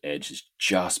left edge has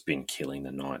just been killing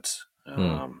the Knights.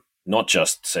 Not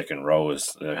just second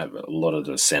rowers. They have a lot of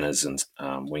the centres and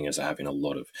wingers are having a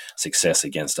lot of success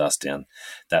against us down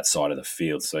that side of the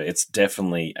field. So it's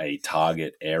definitely a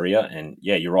target area. And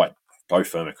yeah, you're right. Beau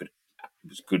Fermor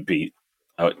could be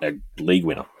a league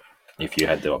winner if you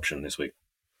had the option this week.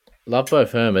 Love Beau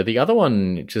Fermor. The other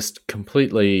one just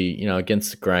completely, against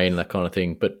the grain, that kind of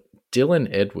thing. But Dylan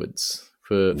Edwards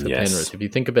for Penrith. If you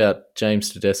think about James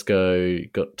Tedesco,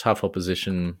 got tough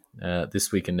opposition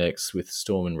this week and next with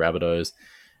Storm and Rabbitohs.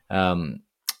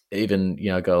 Even,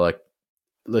 a guy like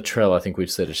Latrell, I think we've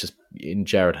said it's just in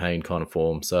Jared Hayne kind of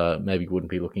form, so maybe wouldn't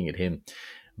be looking at him.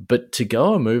 But to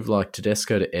go a move like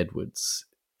Tedesco to Edwards,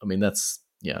 I mean, that's,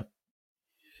 I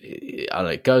don't know,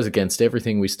 it goes against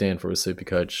everything we stand for as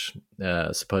Supercoach,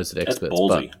 supposed experts. That's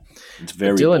ballsy. It's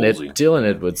very ballsy. Dylan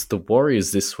Edwards, the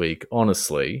Warriors this week,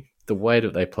 honestly, the way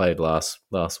that they played last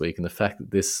week and the fact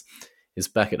that this is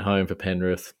back at home for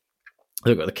Penrith.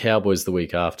 They've got the Cowboys the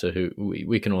week after, who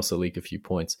we can also leak a few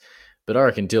points. But I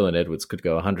reckon Dylan Edwards could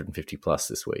go 150 plus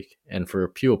this week. And for a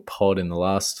pure pod in the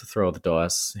last throw of the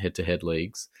dice head-to-head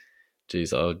leagues,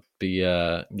 geez, I would be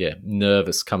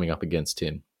nervous coming up against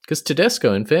him. Because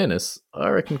Tedesco, in fairness, I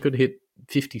reckon could hit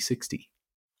 50, 60.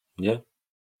 Yeah.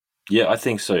 Yeah, I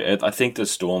think so. I think the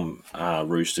Storm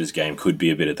Roosters game could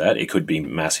be a bit of that. It could be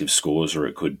massive scores or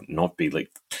it could not be. The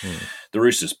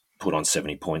Roosters put on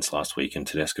 70 points last week and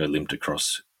Tedesco limped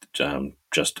across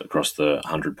just across the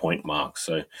 100-point mark.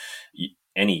 So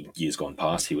any years gone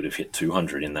past, he would have hit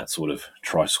 200 in that sort of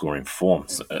try-scoring form.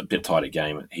 It's a bit tighter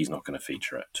game. He's not going to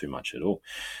feature it too much at all.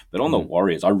 But on the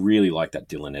Warriors, I really like that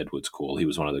Dylan Edwards call. He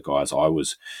was one of the guys I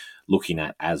was looking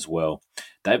at as well.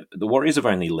 The Warriors have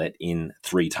only let in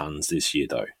 3 tons this year,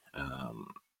 though.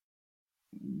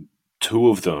 Two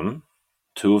of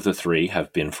the 3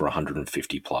 have been for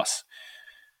 150 plus.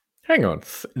 Hang on,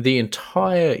 the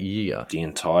entire year. The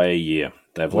entire year.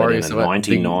 They've Warriors let in a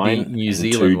 99 the New and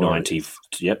Zealand 290.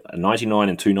 Yep, a 99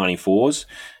 and 294s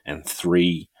and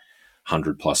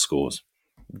 300 plus scores.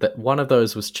 That one of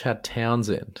those was Chad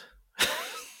Townsend.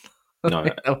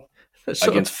 No,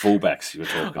 against fullbacks you were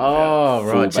talking about. Oh,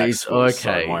 right. Fullbacks Jeez. scores.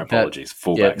 Okay. My apologies.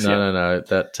 Fullbacks. Yeah, no.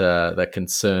 That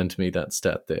concerned me, that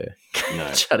stat there. No,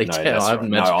 Chatty no, Town. that's I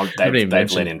haven't right. mentioned,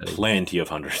 They've let in plenty of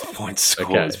 100-point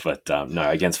scores, but no,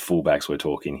 against fullbacks we're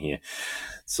talking here.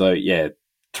 So, yeah,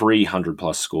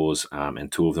 300-plus scores, and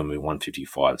 2 of them were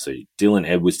 155. So Dylan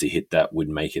Edwards to hit that would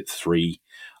make it 3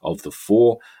 of the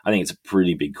 4. I think it's a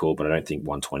pretty big call, but I don't think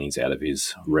 120 is out of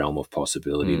his realm of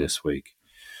possibility this week.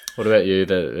 What about you?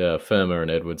 Firma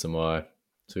and Edwards are my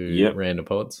 2 random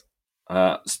pods?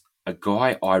 A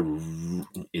guy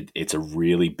it's a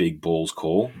really big balls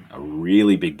call,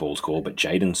 but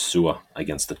Jaden Sewer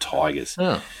against the Tigers.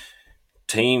 Oh.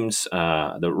 Teams,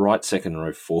 the right second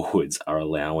row forwards are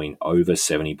allowing over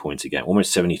 70 points a game,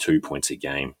 almost 72 points a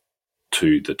game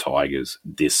to the Tigers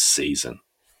this season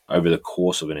over the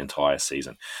course of an entire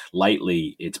season.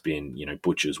 Lately, it's been,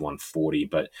 Butchers 140,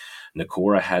 but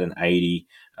Nakora had an 80,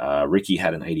 Ricky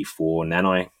had an 84,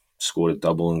 Nanai scored a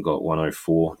double and got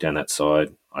 104 down that side,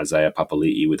 Isaiah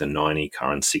Papali'i with a 90,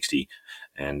 Curran 60,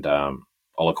 and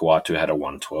Olakuatu had a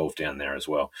 112 down there as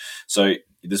well. So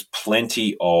there's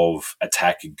plenty of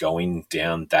attack going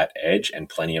down that edge and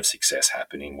plenty of success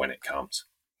happening when it comes.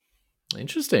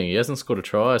 Interesting. He hasn't scored a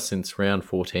try since round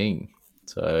 14.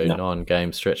 So 9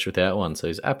 games stretched without one. So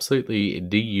he's absolutely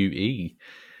DUE.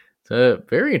 So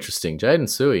very interesting. Jaden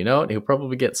Suey, you know what? He'll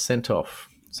probably get sent off.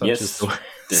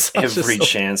 There's every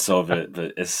chance of it.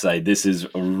 But this is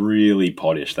really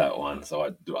potish, that one. So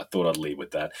I thought I'd leave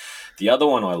with that. The other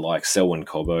one I like, Selwyn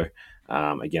Cobbo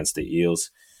against the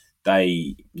Eels.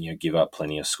 They give up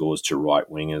plenty of scores to right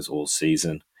wingers all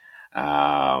season.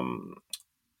 And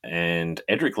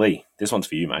Edric Lee, this one's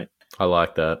for you, mate. I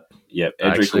like that. Yep,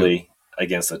 Edric Lee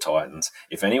against the Titans.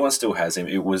 If anyone still has him,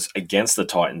 it was against the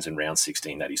Titans in round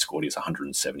 16 that he scored his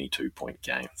 172-point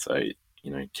game. So,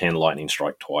 can lightning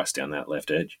strike twice down that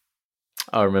left edge?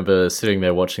 I remember sitting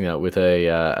there watching that with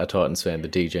a Titans fan, the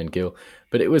DGen Gill.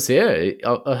 But it was, I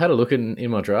had a look in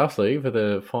my draft league for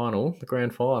the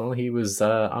grand final. He was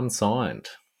unsigned.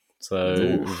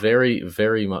 So very,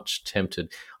 very much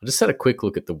tempted. I just had a quick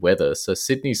look at the weather. So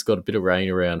Sydney's got a bit of rain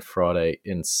around Friday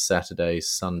and Saturday.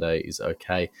 Sunday is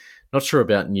okay. Not sure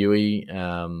about Newey.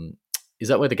 Is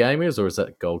that where the game is, or is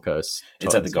that Gold Coast?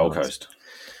 It's at the Gold Coast.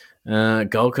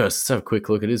 Gold Coast. Let's have a quick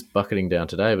look. It is bucketing down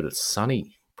today, but it's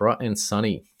sunny. Bright and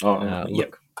sunny.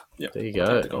 Yep. There you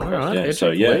go. All right.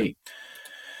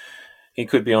 He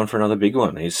could be on for another big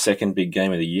one. His second big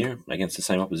game of the year against the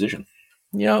same opposition.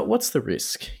 Yeah, what's the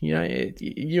risk? You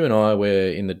and I were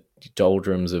in the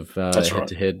doldrums of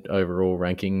head-to-head overall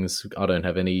rankings. I don't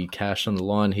have any cash on the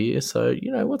line here, so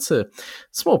what's a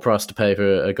small price to pay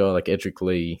for a guy like Edric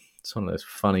Lee? It's one of those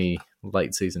funny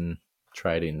late season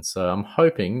trade-ins. So I'm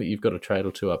hoping that you've got a trade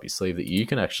or 2 up your sleeve that you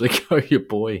can actually go your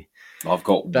boy. I've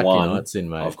got back one. Your nights in,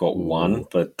 mate. I've got one,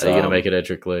 but are you going to make it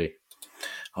Edric Lee?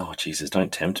 Oh Jesus!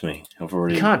 Don't tempt me. I've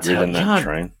already ridden that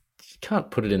train. You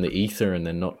can't put it in the ether and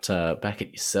then not back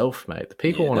it yourself, mate. The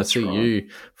people want to see you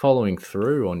following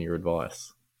through on your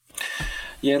advice.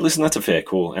 Yeah, listen, that's a fair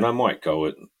call, and I might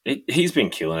go it. He's been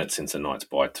killing it since the Knights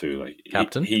bye too. Like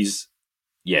captain, he's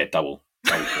double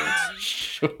points,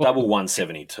 sure. Double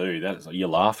 172. You're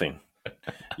laughing.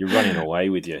 You're running away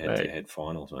with your head-to-head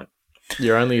finals, mate.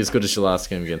 You're only as good as your last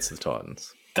game against the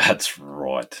Titans. That's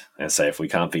right. And say if we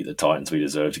can't beat the Titans, we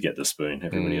deserve to get the spoon.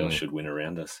 Everybody else should win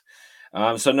around us.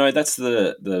 So no, that's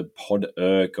the pod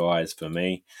guys for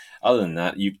me. Other than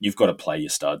that, you've got to play your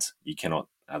studs. You cannot,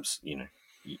 you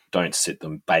don't sit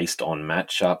them based on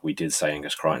matchup. We did say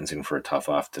Angus Crichton's in for a tough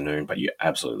afternoon, but you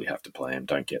absolutely have to play him.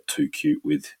 Don't get too cute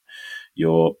with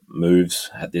your moves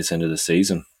at this end of the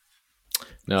season.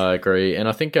 No, I agree. And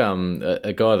I think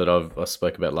a guy that I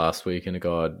spoke about last week, and a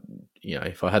guy,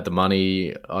 if I had the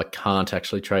money, I can't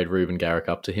actually trade Ruben Garrick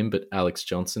up to him, but Alex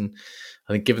Johnson.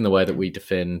 I think given the way that we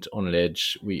defend on an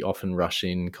edge, we often rush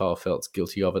in. Kyle Felt's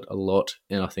guilty of it a lot.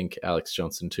 And I think Alex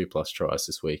Johnson, 2+ tries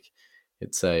this week,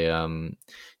 It's a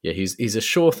he's a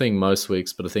sure thing most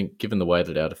weeks, but I think given the way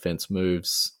that our defense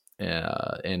moves,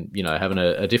 and having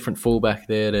a different fullback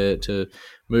there to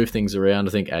move things around,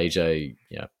 I think AJ,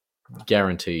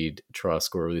 guaranteed try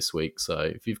scorer this week. So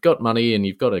if you've got money and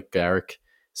you've got a Garrick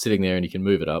sitting there and you can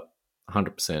move it up,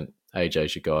 100%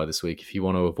 AJ's your guy this week if you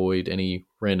want to avoid any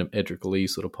random Edric Lee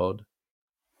sort of pod.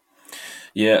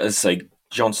 Yeah, as I say,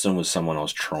 Johnston was someone I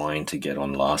was trying to get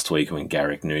on last week when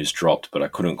Garrick news dropped, but I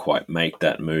couldn't quite make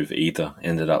that move either.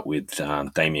 Ended up with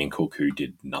Damien Cook, who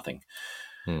did nothing.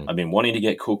 I've been wanting to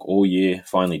get Cook all year,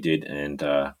 finally did, and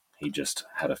he just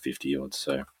had a 50-odd,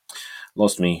 so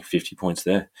lost me 50 points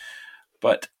there.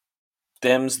 But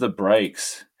them's the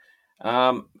breaks.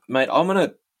 Mate, I'm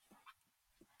going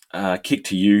to kick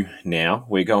to you now.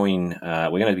 We're going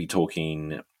to be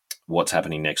talking what's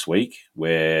happening next week.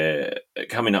 We're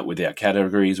coming up with our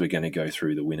categories. We're going to go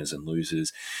through the winners and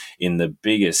losers in the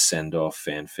biggest send-off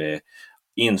fanfare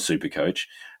in Supercoach.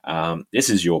 This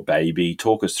is your baby.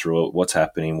 Talk us through it. What's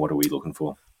happening? What are we looking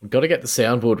for? We've got to get the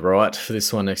soundboard right for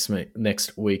this one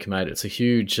next week, mate. It's a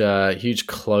huge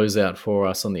closeout for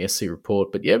us on the SC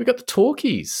report. But yeah, we've got the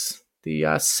Talkies,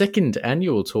 the second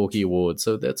annual Talkie Award.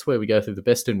 So that's where we go through the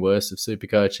best and worst of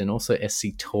Supercoach and also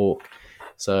SC Talk.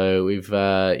 So we've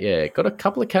got a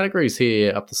couple of categories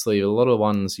here up the sleeve. A lot of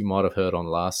ones you might have heard on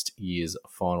last year's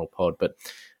final pod. But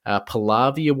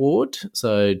Pallavi Award.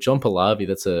 So John Pallavi,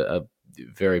 that's a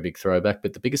very big throwback.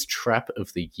 But the biggest trap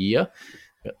of the year.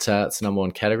 But it's the number one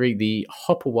category. The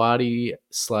Hopewadi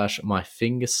 / My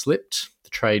Finger Slipped, the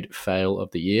trade fail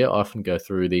of the year. I often go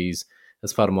through these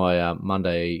as part of my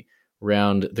Monday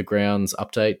round the grounds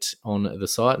update on the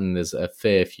site, and there's a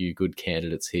fair few good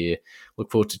candidates here. Look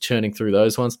forward to churning through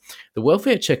those ones. The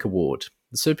Welfare Check Award,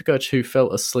 the Supercoach who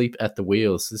fell asleep at the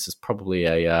wheels. This is probably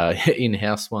a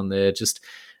in-house one there. Just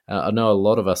I know a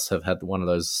lot of us have had one of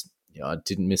those. I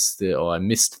missed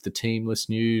the team list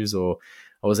news, or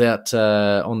I was out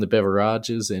on the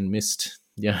beverages and missed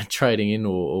trading in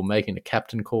or making a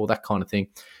captain call, that kind of thing.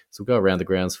 So we'll go around the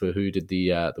grounds for who did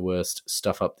the worst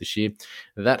stuff up this year.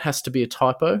 That has to be a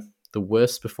typo. The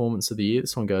worst performance of the year.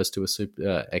 This one goes to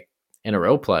a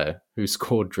NRL player who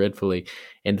scored dreadfully.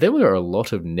 And there were a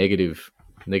lot of negative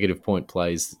point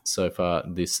plays so far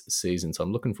this season. So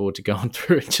I'm looking forward to going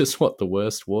through just what the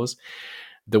worst was.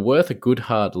 The worth a good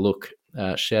hard look.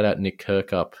 Shout out Nick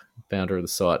Kirkup, founder of the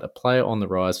site, a player on the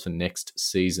rise for next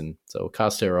season. So we'll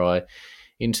cast our eye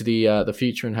into the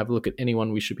future and have a look at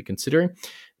anyone we should be considering.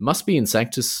 Must be in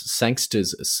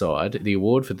Sangster's side, the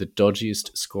award for the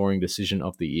dodgiest scoring decision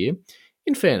of the year.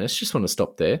 In fairness, just want to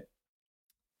stop there.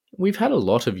 We've had a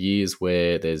lot of years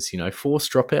where there's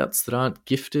forced dropouts that aren't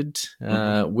gifted.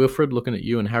 Wilfred, looking at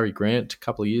you and Harry Grant a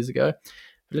couple of years ago.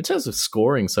 But in terms of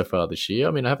scoring so far this year,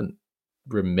 I haven't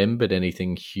remembered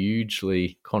anything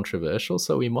hugely controversial,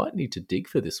 so we might need to dig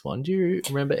for this one. Do you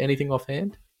remember anything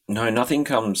offhand? No, nothing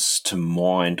comes to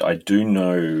mind. I do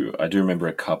remember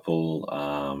a couple.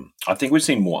 I think we've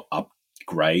seen more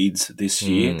upgrades this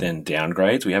year than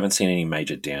downgrades. We haven't seen any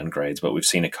major downgrades, but we've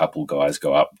seen a couple guys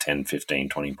go up 10, 15,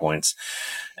 20 points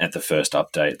at the first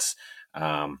updates.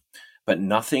 But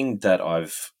nothing that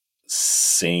I've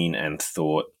seen and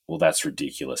thought, well, that's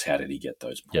ridiculous. How did he get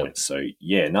those points? Yep. So,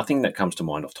 yeah, nothing that comes to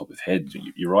mind off the top of head.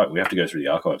 You're right. We have to go through the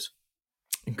archives.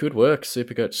 Good work,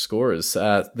 Supercoach scorers.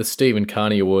 The Stephen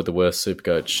Carney Award, the worst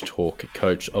Supercoach talk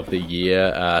coach of the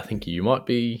year. I think you might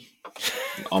be...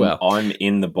 I'm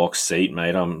in the box seat,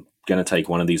 mate. I'm going to take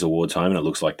one of these awards home, and it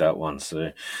looks like that one.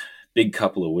 So, big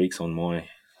couple of weeks on my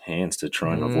hands to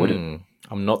try and avoid it.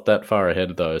 I'm not that far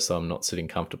ahead, though, so I'm not sitting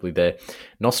comfortably there.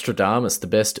 Nostradamus, the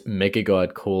best Mega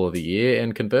Guide call of the year,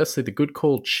 and conversely, the Good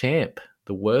Call Champ,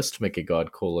 the worst Mega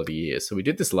Guide call of the year. So we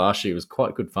did this last year. It was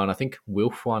quite good fun. I think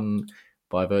Wilf won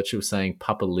by virtue of saying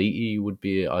Papali'i would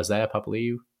be Isaiah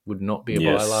Papali'i would not be a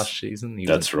buy last season.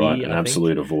 That's right, an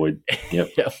absolute avoid.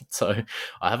 Yep. Yep. So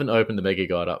I haven't opened the Mega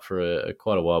Guide up for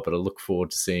quite a while, but I look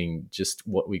forward to seeing just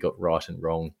what we got right and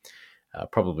wrong.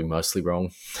 Probably mostly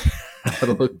wrong. I'll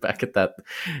look back at that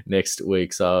next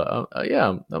week. So,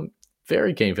 I'm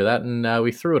very keen for that. And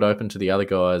we threw it open to the other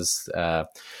guys.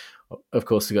 Of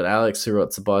course, we've got Alex who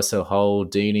writes a buy, sell,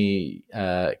 hold. Deanie,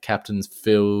 Captain's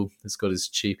Phil has got his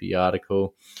cheapy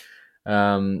article.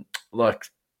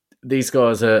 These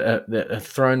guys are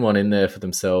thrown one in there for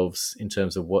themselves in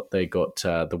terms of what they got,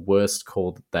 the worst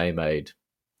call that they made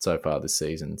so far this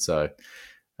season. So,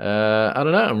 I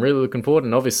don't know. I'm really looking forward,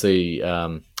 and obviously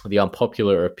the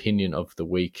unpopular opinion of the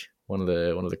week, one of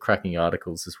the cracking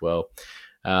articles as well.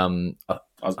 I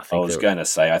was going to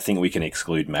say, I think we can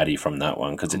exclude Matty from that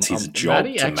one because it's his job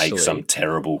to make some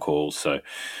terrible calls. So,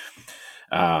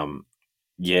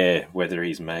 Yeah, whether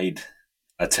he's made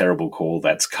a terrible call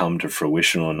that's come to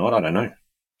fruition or not, I don't know.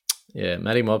 Yeah,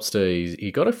 Matty Mobster,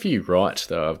 he got a few right,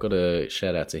 though. I've got to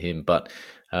shout out to him. But,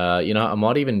 I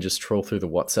might even just trawl through the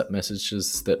WhatsApp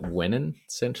messages that Wennen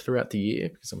sent throughout the year,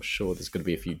 because I'm sure there's going to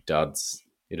be a few duds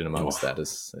hidden amongst that,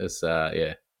 as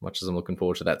much as I'm looking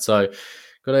forward to that. So,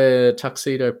 got a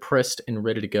tuxedo pressed and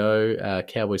ready to go.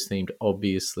 Cowboys themed,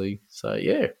 obviously. So,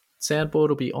 yeah, soundboard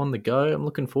will be on the go. I'm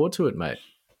looking forward to it, mate.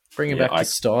 Bringing back to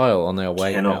style on our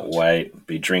way out. Cannot wait.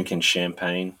 Be drinking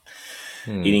champagne,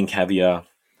 eating caviar.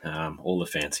 All the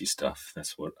fancy stuff.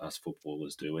 That's what us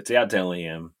footballers do. It's our Dally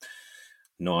M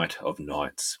night of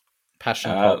nights.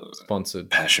 Passion Pop sponsored.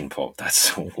 Passion Pop.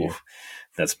 That's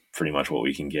pretty much what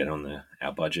we can get on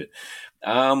our budget.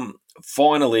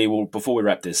 Finally, before we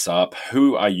wrap this up,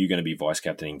 who are you going to be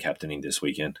captaining this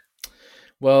weekend?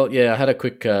 Well, yeah, I had a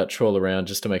quick trawl around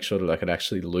just to make sure that I could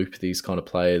actually loop these kind of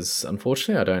players.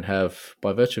 Unfortunately, I don't have,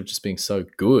 by virtue of just being so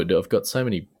good, I've got so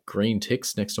many green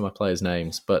ticks next to my players'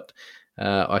 names, but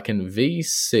I can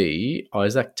VC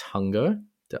Isaac Tungo.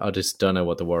 I just don't know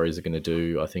what the Warriors are going to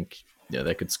do. I think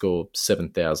they could score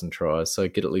 7,000 tries, so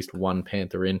get at least one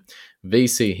Panther in.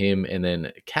 VC him, and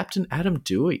then Captain Adam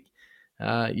Doueihi.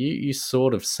 You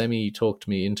sort of semi-talked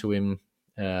me into him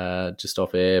just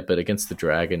off air, but against the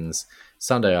Dragons,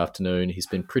 Sunday afternoon, he's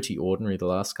been pretty ordinary the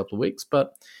last couple of weeks,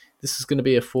 but this is going to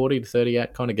be a 40 to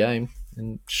 38 kind of game,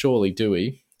 and surely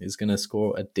Doueihi is going to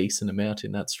score a decent amount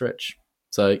in that stretch.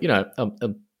 So,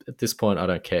 at this point, I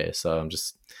don't care. So I'm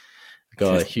just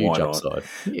got a huge upside.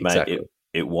 Exactly. Mate,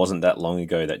 it wasn't that long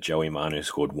ago that Joey Manu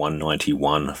scored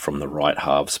 191 from the right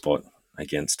half spot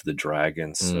against the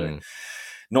Dragons. So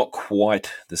not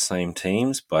quite the same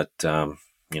teams, but,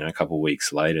 a couple of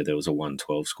weeks later, there was a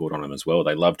 112 scored on them as well.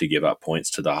 They love to give up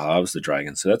points to the halves, the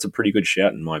Dragons. So that's a pretty good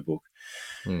shout in my book.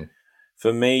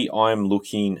 For me, I'm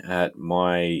looking at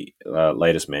my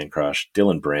latest man crush,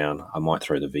 Dylan Brown. I might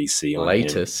throw the VC on him.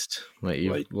 Latest? Mate,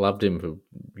 you've loved him for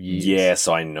years. Yes,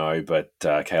 I know, but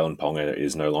Kalen Ponga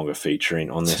is no longer featuring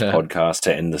on this podcast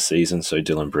to end the season, so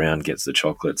Dylan Brown gets the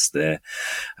chocolates there.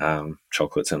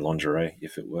 Chocolates and lingerie,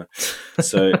 if it were.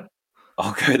 So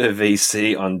I'll go to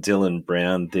VC on Dylan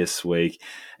Brown this week.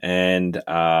 And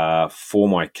for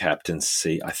my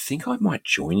captaincy, I think I might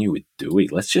join you with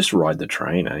Doueihi. Let's just ride the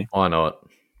train, eh? Why not?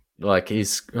 Like,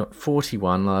 he's got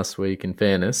 41 last week, in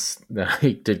fairness.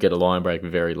 He did get a line break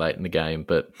very late in the game,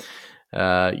 but,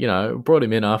 brought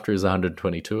him in after his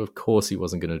 122. Of course he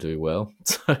wasn't going to do well.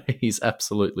 So he's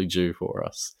absolutely due for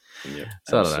us. Yep,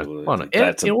 so I don't know. Why not?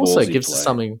 It also gives us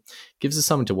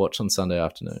something to watch on Sunday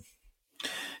afternoon.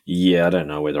 Yeah, I don't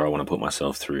know whether I want to put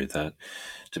myself through that,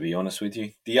 to be honest with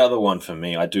you. The other one for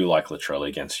me, I do like Latrell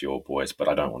against your boys, but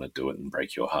I don't want to do it and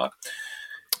break your heart.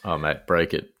 Oh, mate,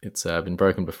 break it. It's been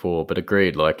broken before, but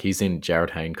agreed. Like, he's in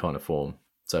Jared Hayne kind of form.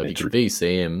 So if you could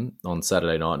VC him on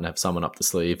Saturday night and have someone up the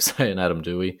sleeve, say an Adam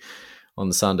Doueihi on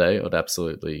the Sunday, I'd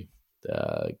absolutely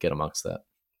get amongst that.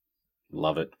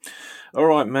 Love it. All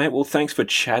right, mate. Well, thanks for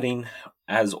chatting.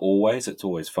 As always, it's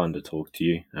always fun to talk to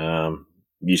you.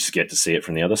 You just get to see it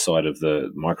from the other side of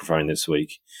the microphone this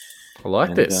week. I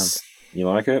like this. You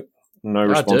like it? No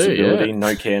responsibility, yeah.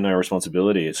 No care, no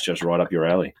responsibility. It's just right up your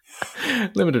alley.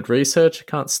 Limited research. I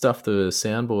can't stuff the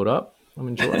soundboard up. I'm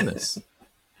enjoying this.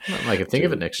 Might make a thing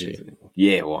of it next year.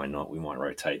 Yeah, why not? We might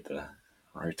rotate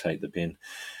the bin.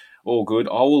 All good.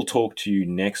 I will talk to you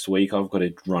next week. I've got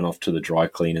to run off to the dry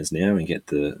cleaners now and get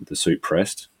the suit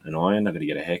pressed and ironed. I've got to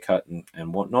get a haircut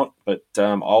and whatnot. But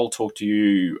I'll talk to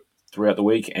you throughout the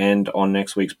week and on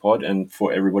next week's pod. And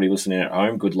for everybody listening at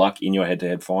home, good luck in your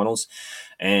head-to-head finals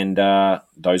and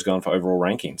those going for overall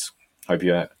rankings. Hope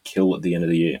you kill at the end of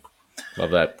the year.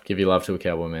 Love that. Give your love to a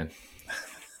cowboy man.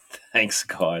 Thanks,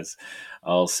 guys.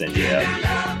 I'll send you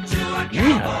out.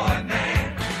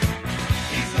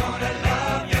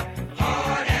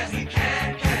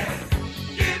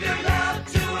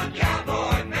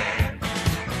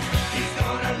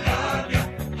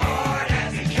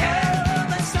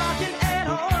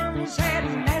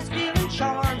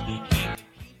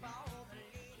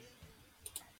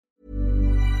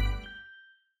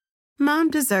 Mom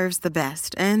deserves the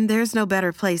best, and there's no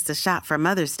better place to shop for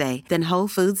Mother's Day than Whole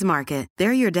Foods Market.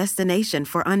 They're your destination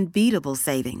for unbeatable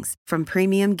savings, from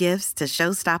premium gifts to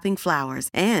show-stopping flowers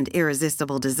and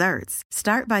irresistible desserts.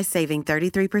 Start by saving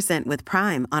 33% with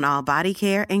Prime on all body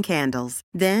care and candles.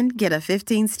 Then get a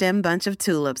 15-stem bunch of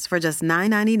tulips for just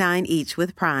 $9.99 each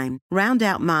with Prime. Round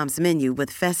out Mom's menu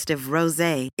with festive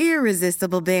rosé,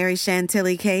 irresistible berry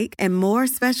chantilly cake, and more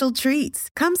special treats.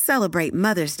 Come celebrate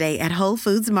Mother's Day at Whole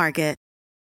Foods Market.